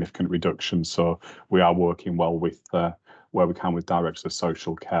significant reduction. So we are working well with where we can with directors of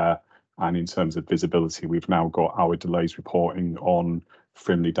social care. And in terms of visibility, we've now got our delays reporting on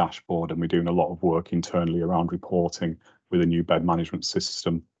Frimley dashboard, and we're doing a lot of work internally around reporting with a new bed management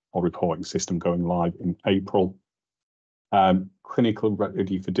system or reporting system going live in April. Clinical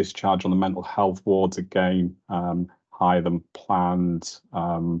ready for discharge on the mental health wards, again, higher than planned.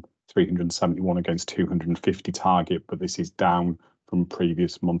 371 against 250 target, but this is down from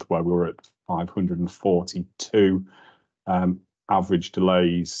previous month where we were at 542. Average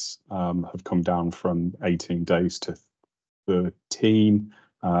delays have come down from 18 days to 13,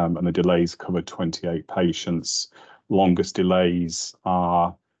 and the delays covered 28 patients. Longest delays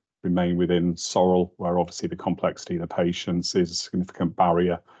remain within Sorrel, where obviously the complexity of the patients is a significant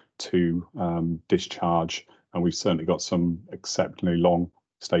barrier to discharge, and we've certainly got some exceptionally long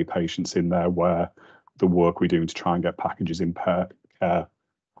stay patients in there where the work we're doing to try and get packages in care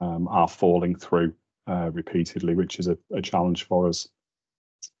are falling through repeatedly, which is a challenge for us.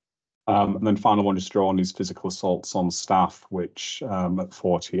 And then final one just drawn is physical assaults on staff, which at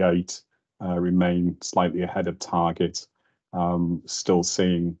 48 remain slightly ahead of target. Still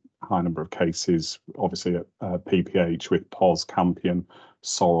seeing a high number of cases, obviously at PPH, with POS, Campion,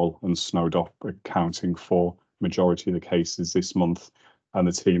 Sorrel and Snowdon accounting for majority of the cases this month. And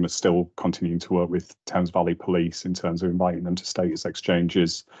the team are still continuing to work with Thames Valley Police in terms of inviting them to status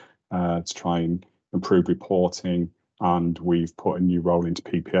exchanges to try and improve reporting. And we've put a new role into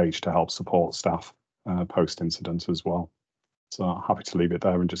PPH to help support staff post-incident as well. So happy to leave it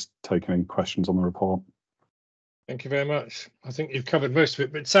there and just take any questions on the report. Thank you very much. I think you've covered most of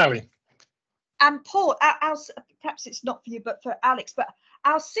it, but Sally. And Paul, perhaps it's not for you, but for Alex, but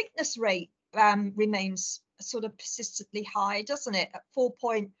our sickness rate remains sort of persistently high, doesn't it? At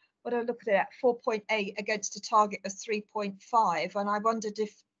 4.8 against a target of 3.5. And I wondered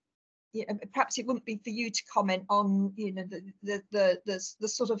if, you know, perhaps it wouldn't be for you to comment on, you know, the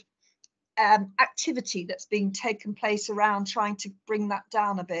sort of activity that's being taken place around trying to bring that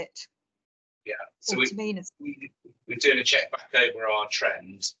down a bit? Yeah, so Or we're doing a check back over our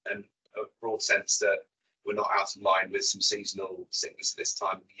trend, and a broad sense that we're not out of line with some seasonal sickness this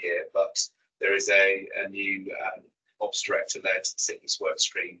time of the year, but there is a new ops director-led sickness work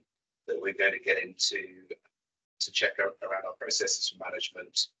stream that we're going to get into to check around our processes for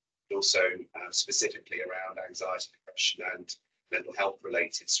management, but also specifically around anxiety, depression and mental health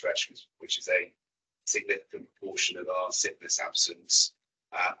related stress, which is a significant proportion of our sickness absence.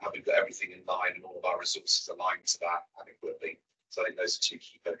 And we've got everything in line and all of our resources aligned to that adequately. So I think those are two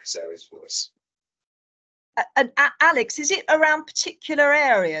key focus areas for us. And Alex, is it around particular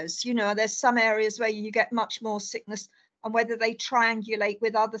areas? You know, there's some areas where you get much more sickness, and whether they triangulate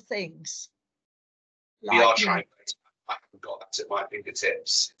with other things. Like, we are trying. I haven't got that at my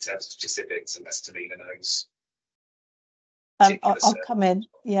fingertips in terms of specifics, unless Tamina knows. I'll come in.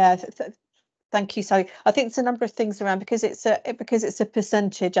 Yeah. Thank you. So I think there's a number of things around because it's a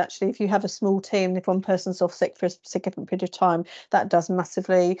percentage. Actually, if you have a small team, if one person's off sick for a significant period of time, that does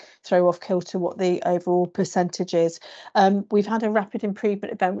massively throw off kilter what the overall percentage is. We've had a rapid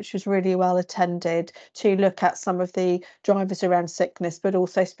improvement event which was really well attended to look at some of the drivers around sickness, but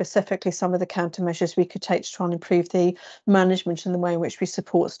also specifically some of the countermeasures we could take to try and improve the management and the way in which we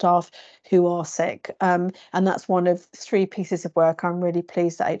support staff who are sick. And that's one of 3 pieces of work. I'm really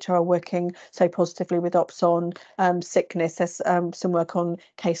pleased that HR are working so positively with ops on sickness. There's some work on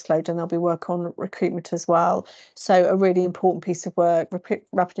caseload, and there'll be work on recruitment as well. So a really important piece of work,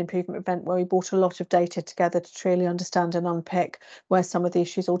 rapid improvement event, where we brought a lot of data together to truly understand and unpick where some of the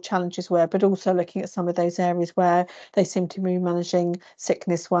issues or challenges were, but also looking at some of those areas where they seem to be managing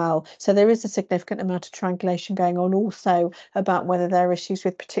sickness well. So there is a significant amount of triangulation going on also about whether there are issues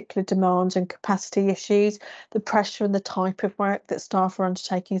with particular demands and capacity issues. The pressure and the type of work that staff are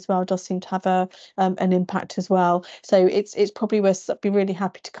undertaking as well does seem to have an impact as well. So it's probably worth, I'd be really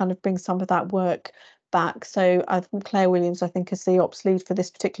happy to kind of bring some of that work back. So Claire Williams, I think, is the ops lead for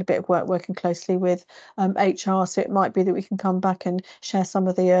this particular bit of work, working closely with HR. So it might be that we can come back and share some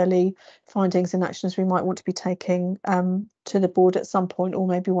of the early findings and actions we might want to be taking to the board at some point, or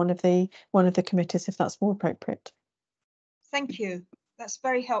maybe one of the committees, if that's more appropriate. Thank you. That's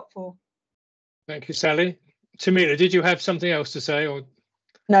very helpful. Thank you, Sally. Tamina, did you have something else to say, or?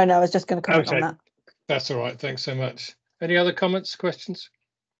 No, I was just going to comment on that. That's all right. Thanks so much. Any other comments, questions?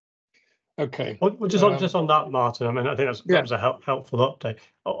 Okay. Well, just on that, Martin. I mean, I think that was a helpful update.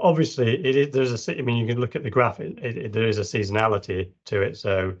 Obviously, there's a. I mean, you can look at the graph. There is a seasonality to it.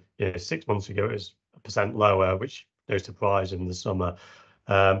 So, 6 months ago it was 1% lower, which no surprise in the summer.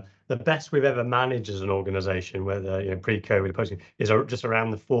 The best we've ever managed as an organisation, whether pre-COVID, post, is just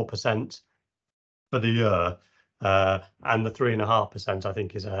around the 4% for the year. And the 3.5%, I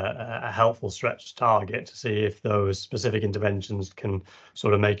think, is a helpful stretch target to see if those specific interventions can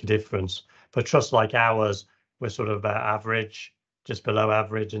sort of make a difference. For trusts like ours, we're sort of about average, just below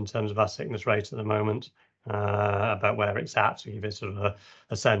average in terms of our sickness rate at the moment, about where it's at, to give it sort of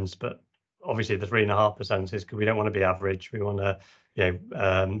a sense. But obviously the 3.5% is because we don't want to be average. We want to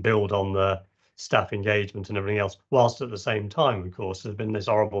build on the staff engagement and everything else, whilst at the same time, of course, there's been this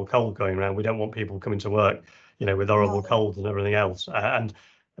horrible cold going around. We don't want people coming to work with horrible colds and everything else. And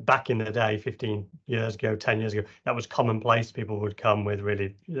back in the day, 15 years ago, 10 years ago, that was commonplace. People would come with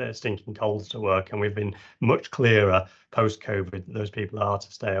really stinking colds to work, and we've been much clearer post-COVID that those people are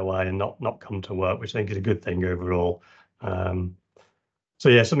to stay away and not come to work, which I think is a good thing overall. So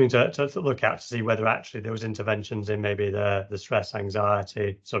yeah, something to look at to see whether actually those interventions in maybe the stress,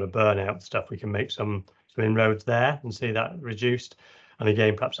 anxiety, sort of burnout stuff, we can make some inroads there and see that reduced. And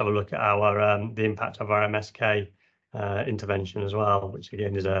again, perhaps have a look at our the impact of our MSK intervention as well, which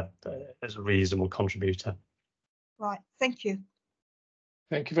again is a reasonable contributor. Right, thank you.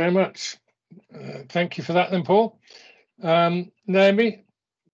 Thank you very much. Thank you for that then, Paul. Naomi,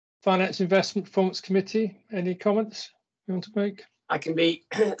 Finance Investment Performance Committee, any comments you want to make? I can be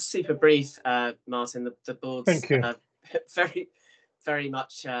super brief, Martin. The board's very, very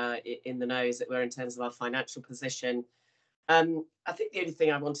much in the know, as it were, in terms of our financial position. I think the only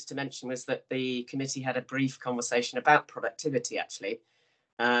thing I wanted to mention was that the committee had a brief conversation about productivity, actually.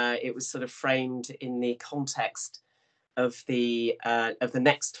 It was sort of framed in the context of the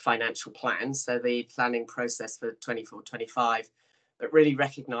next financial plan, so the planning process for 24-25, but really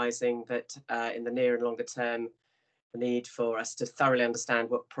recognising that in the near and longer term, the need for us to thoroughly understand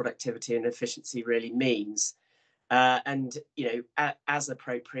what productivity and efficiency really means. And, as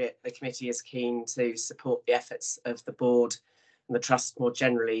appropriate, the committee is keen to support the efforts of the board and the trust more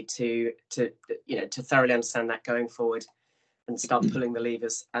generally to thoroughly understand that going forward start pulling the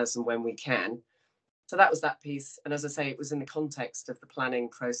levers as and when we can. So that was that piece. And as I say, it was in the context of the planning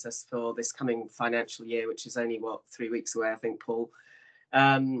process for this coming financial year, which is only, 3 weeks away, I think, Paul.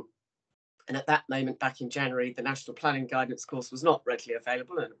 And at that moment, back in January, the National Planning Guidance course was not readily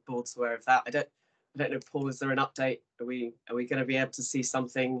available, and the board's aware of that. I don't know, Paul, is there an update? Are we going to be able to see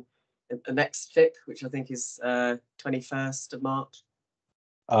something at the next FIP, which I think is 21st of March?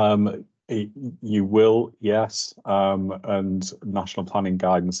 You will, yes. And National Planning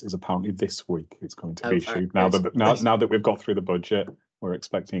Guidance is apparently this week. It's going to be issued now that we've got through the budget. We're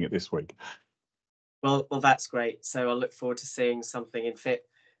expecting it this week. Well, that's great. So I'll look forward to seeing something in FIP.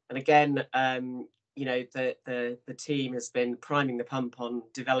 And again, you know, the team has been priming the pump on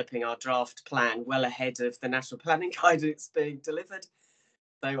developing our draft plan well ahead of the National Planning Guidance being delivered.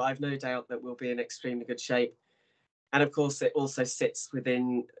 So I've no doubt that we'll be in extremely good shape. And of course, it also sits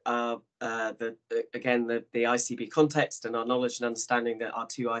within the ICB context and our knowledge and understanding that our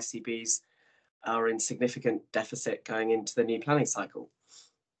 2 ICBs are in significant deficit going into the new planning cycle.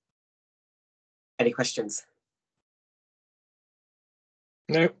 Any questions?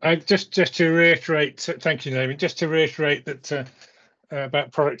 No, I just to reiterate, thank you, Naomi, just to reiterate that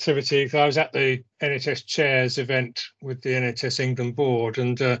about productivity, I was at the NHS Chairs event with the NHS England board,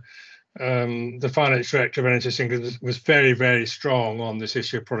 and the finance director of NHS England was very, very strong on this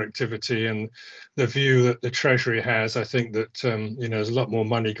issue of productivity and the view that the Treasury has. I think that you know, there's a lot more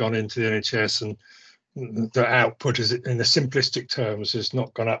money gone into the NHS, and the output, is in the simplistic terms, has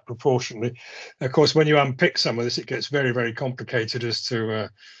not gone up proportionally. Of course, when you unpick some of this, it gets very, very complicated as to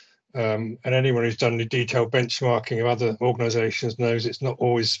and anyone who's done the detailed benchmarking of other organisations knows it's not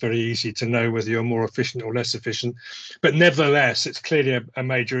always very easy to know whether you're more efficient or less efficient. But nevertheless, it's clearly a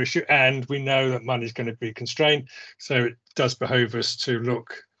major issue, and we know that money is going to be constrained. So it does behove us to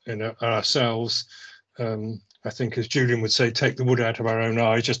look, you know, at ourselves. I think, as Julian would say, take the wood out of our own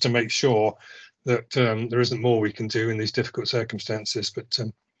eyes, just to make sure that there isn't more we can do in these difficult circumstances. But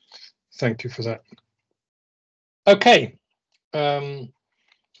thank you for that. Okay.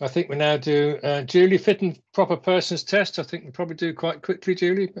 I think we now do Julie, fit and proper persons test. I think we probably do quite quickly,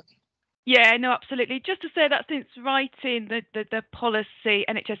 Julie. But... Yeah, no, absolutely. Just to say that since writing the policy,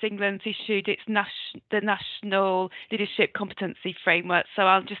 NHS England's issued its the National Leadership Competency Framework. So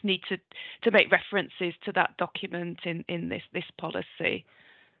I'll just need to make references to that document in this policy.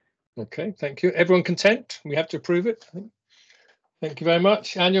 Okay, thank you. Everyone content? We have to approve it. Thank you very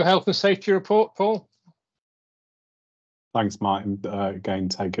much. Annual health and safety report, Paul. Thanks, Martin. Again,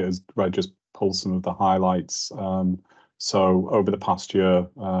 take it as Red just pulled some of the highlights. So over the past year,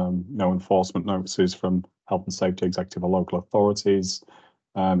 no enforcement notices from health and safety executive or local authorities.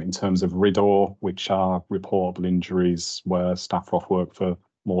 In terms of RIDOR, which are reportable injuries where staff are off work for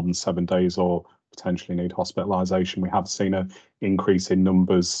more than 7 days or potentially need hospitalisation, we have seen an increase in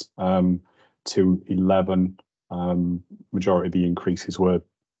numbers to 11. Majority of the increases were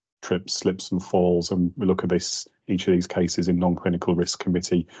trips, slips and falls, and we look at each of these cases in non-clinical risk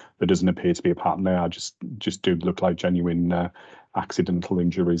committee. There doesn't appear to be a pattern there. Just do look like genuine accidental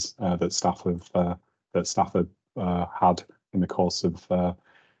injuries that staff have had in the course of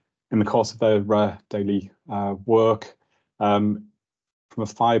their daily work. From a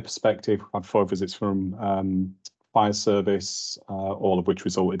fire perspective, we've had 4 visits from fire service, all of which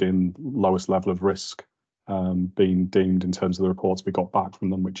resulted in lowest level of risk being deemed in terms of the reports we got back from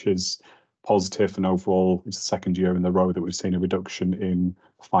them, which is positive. And overall, it's the 2nd year in a row that we've seen a reduction in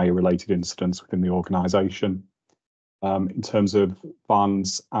fire-related incidents within the organisation. In terms of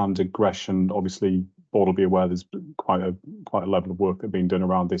violence and aggression, obviously, board will be aware there's quite a level of work that's being done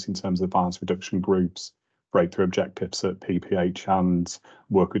around this in terms of violence reduction groups, breakthrough objectives at PPH, and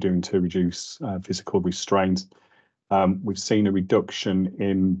work we're doing to reduce physical restraint. We've seen a reduction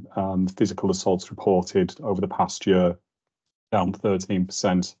in physical assaults reported over the past year, down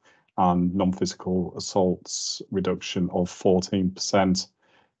 13%, and non-physical assaults reduction of 14%.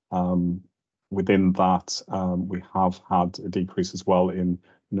 Within that, we have had a decrease as well in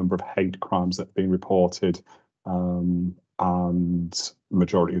the number of hate crimes that have been reported, and the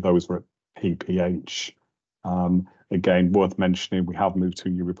majority of those were at PPH. Again, worth mentioning, we have moved to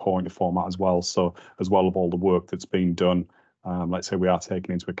a new reporting format as well. So as well of all the work that's been done, let's say we are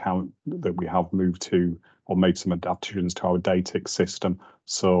taking into account that we have moved to or made some adaptations to our DATIC system.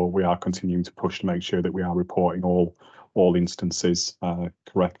 So we are continuing to push to make sure that we are reporting all instances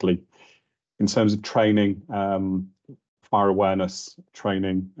correctly. In terms of training, fire awareness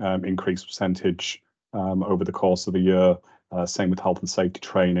training increased percentage over the course of the year. Same with health and safety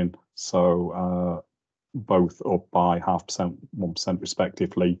training. So both up by 0.5%, 1%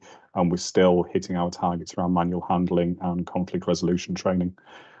 respectively, and we're still hitting our targets around manual handling and conflict resolution training.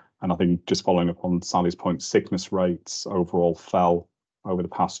 And I think just following up on Sally's point, sickness rates overall fell over the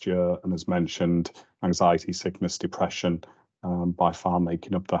past year, and as mentioned, anxiety, sickness, depression, by far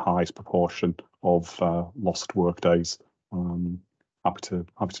making up the highest proportion of lost work days. Happy to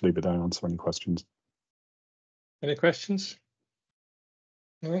leave it there and answer any questions. Any questions?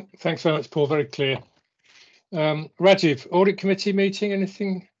 No, thanks very much, Paul. Very clear. Rajiv, audit committee meeting,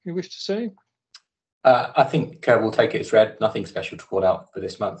 anything you wish to say? I think we'll take it as read. Nothing special to call out for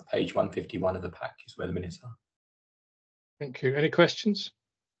this month. Page 151 of the pack is where the minutes are. Thank you. Any questions?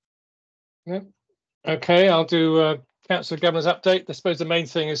 No? Okay, I'll do Council of Governors update. I suppose the main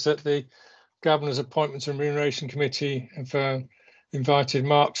thing is that the Governor's Appointments and Remuneration Committee have invited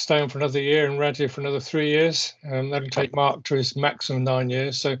Mark to stay on for another year and Rajiv for another 3 years. That'll take Mark to his maximum 9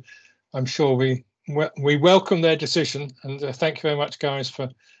 years. So I'm sure we welcome their decision, and thank you very much, guys, for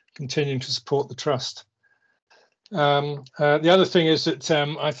continuing to support the trust. The other thing is that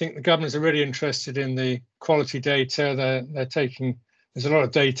I think the governors are really interested in the quality data. They're taking, there's a lot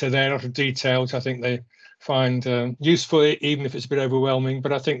of data there, a lot of details I think they find useful, even if it's a bit overwhelming,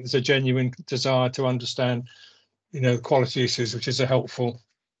 but I think there's a genuine desire to understand, quality issues, which is a helpful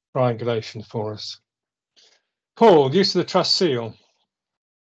triangulation for us. Paul, use of the trust seal.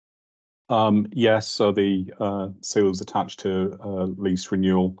 Yes, so the seal is attached to lease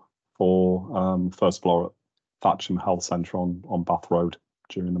renewal for first floor at Thatcham Health Centre on Bath Road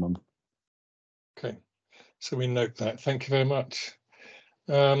during the month. Okay, so we note that. Thank you very much.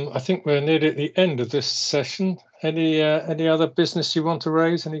 I think we're nearly at the end of this session. Any other business you want to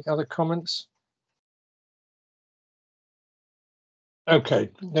raise? Any other comments? Okay,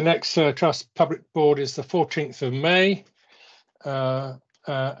 the next Trust Public Board is the 14th of May.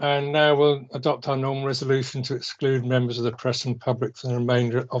 And now we'll adopt our normal resolution to exclude members of the press and public from the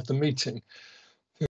remainder of the meeting.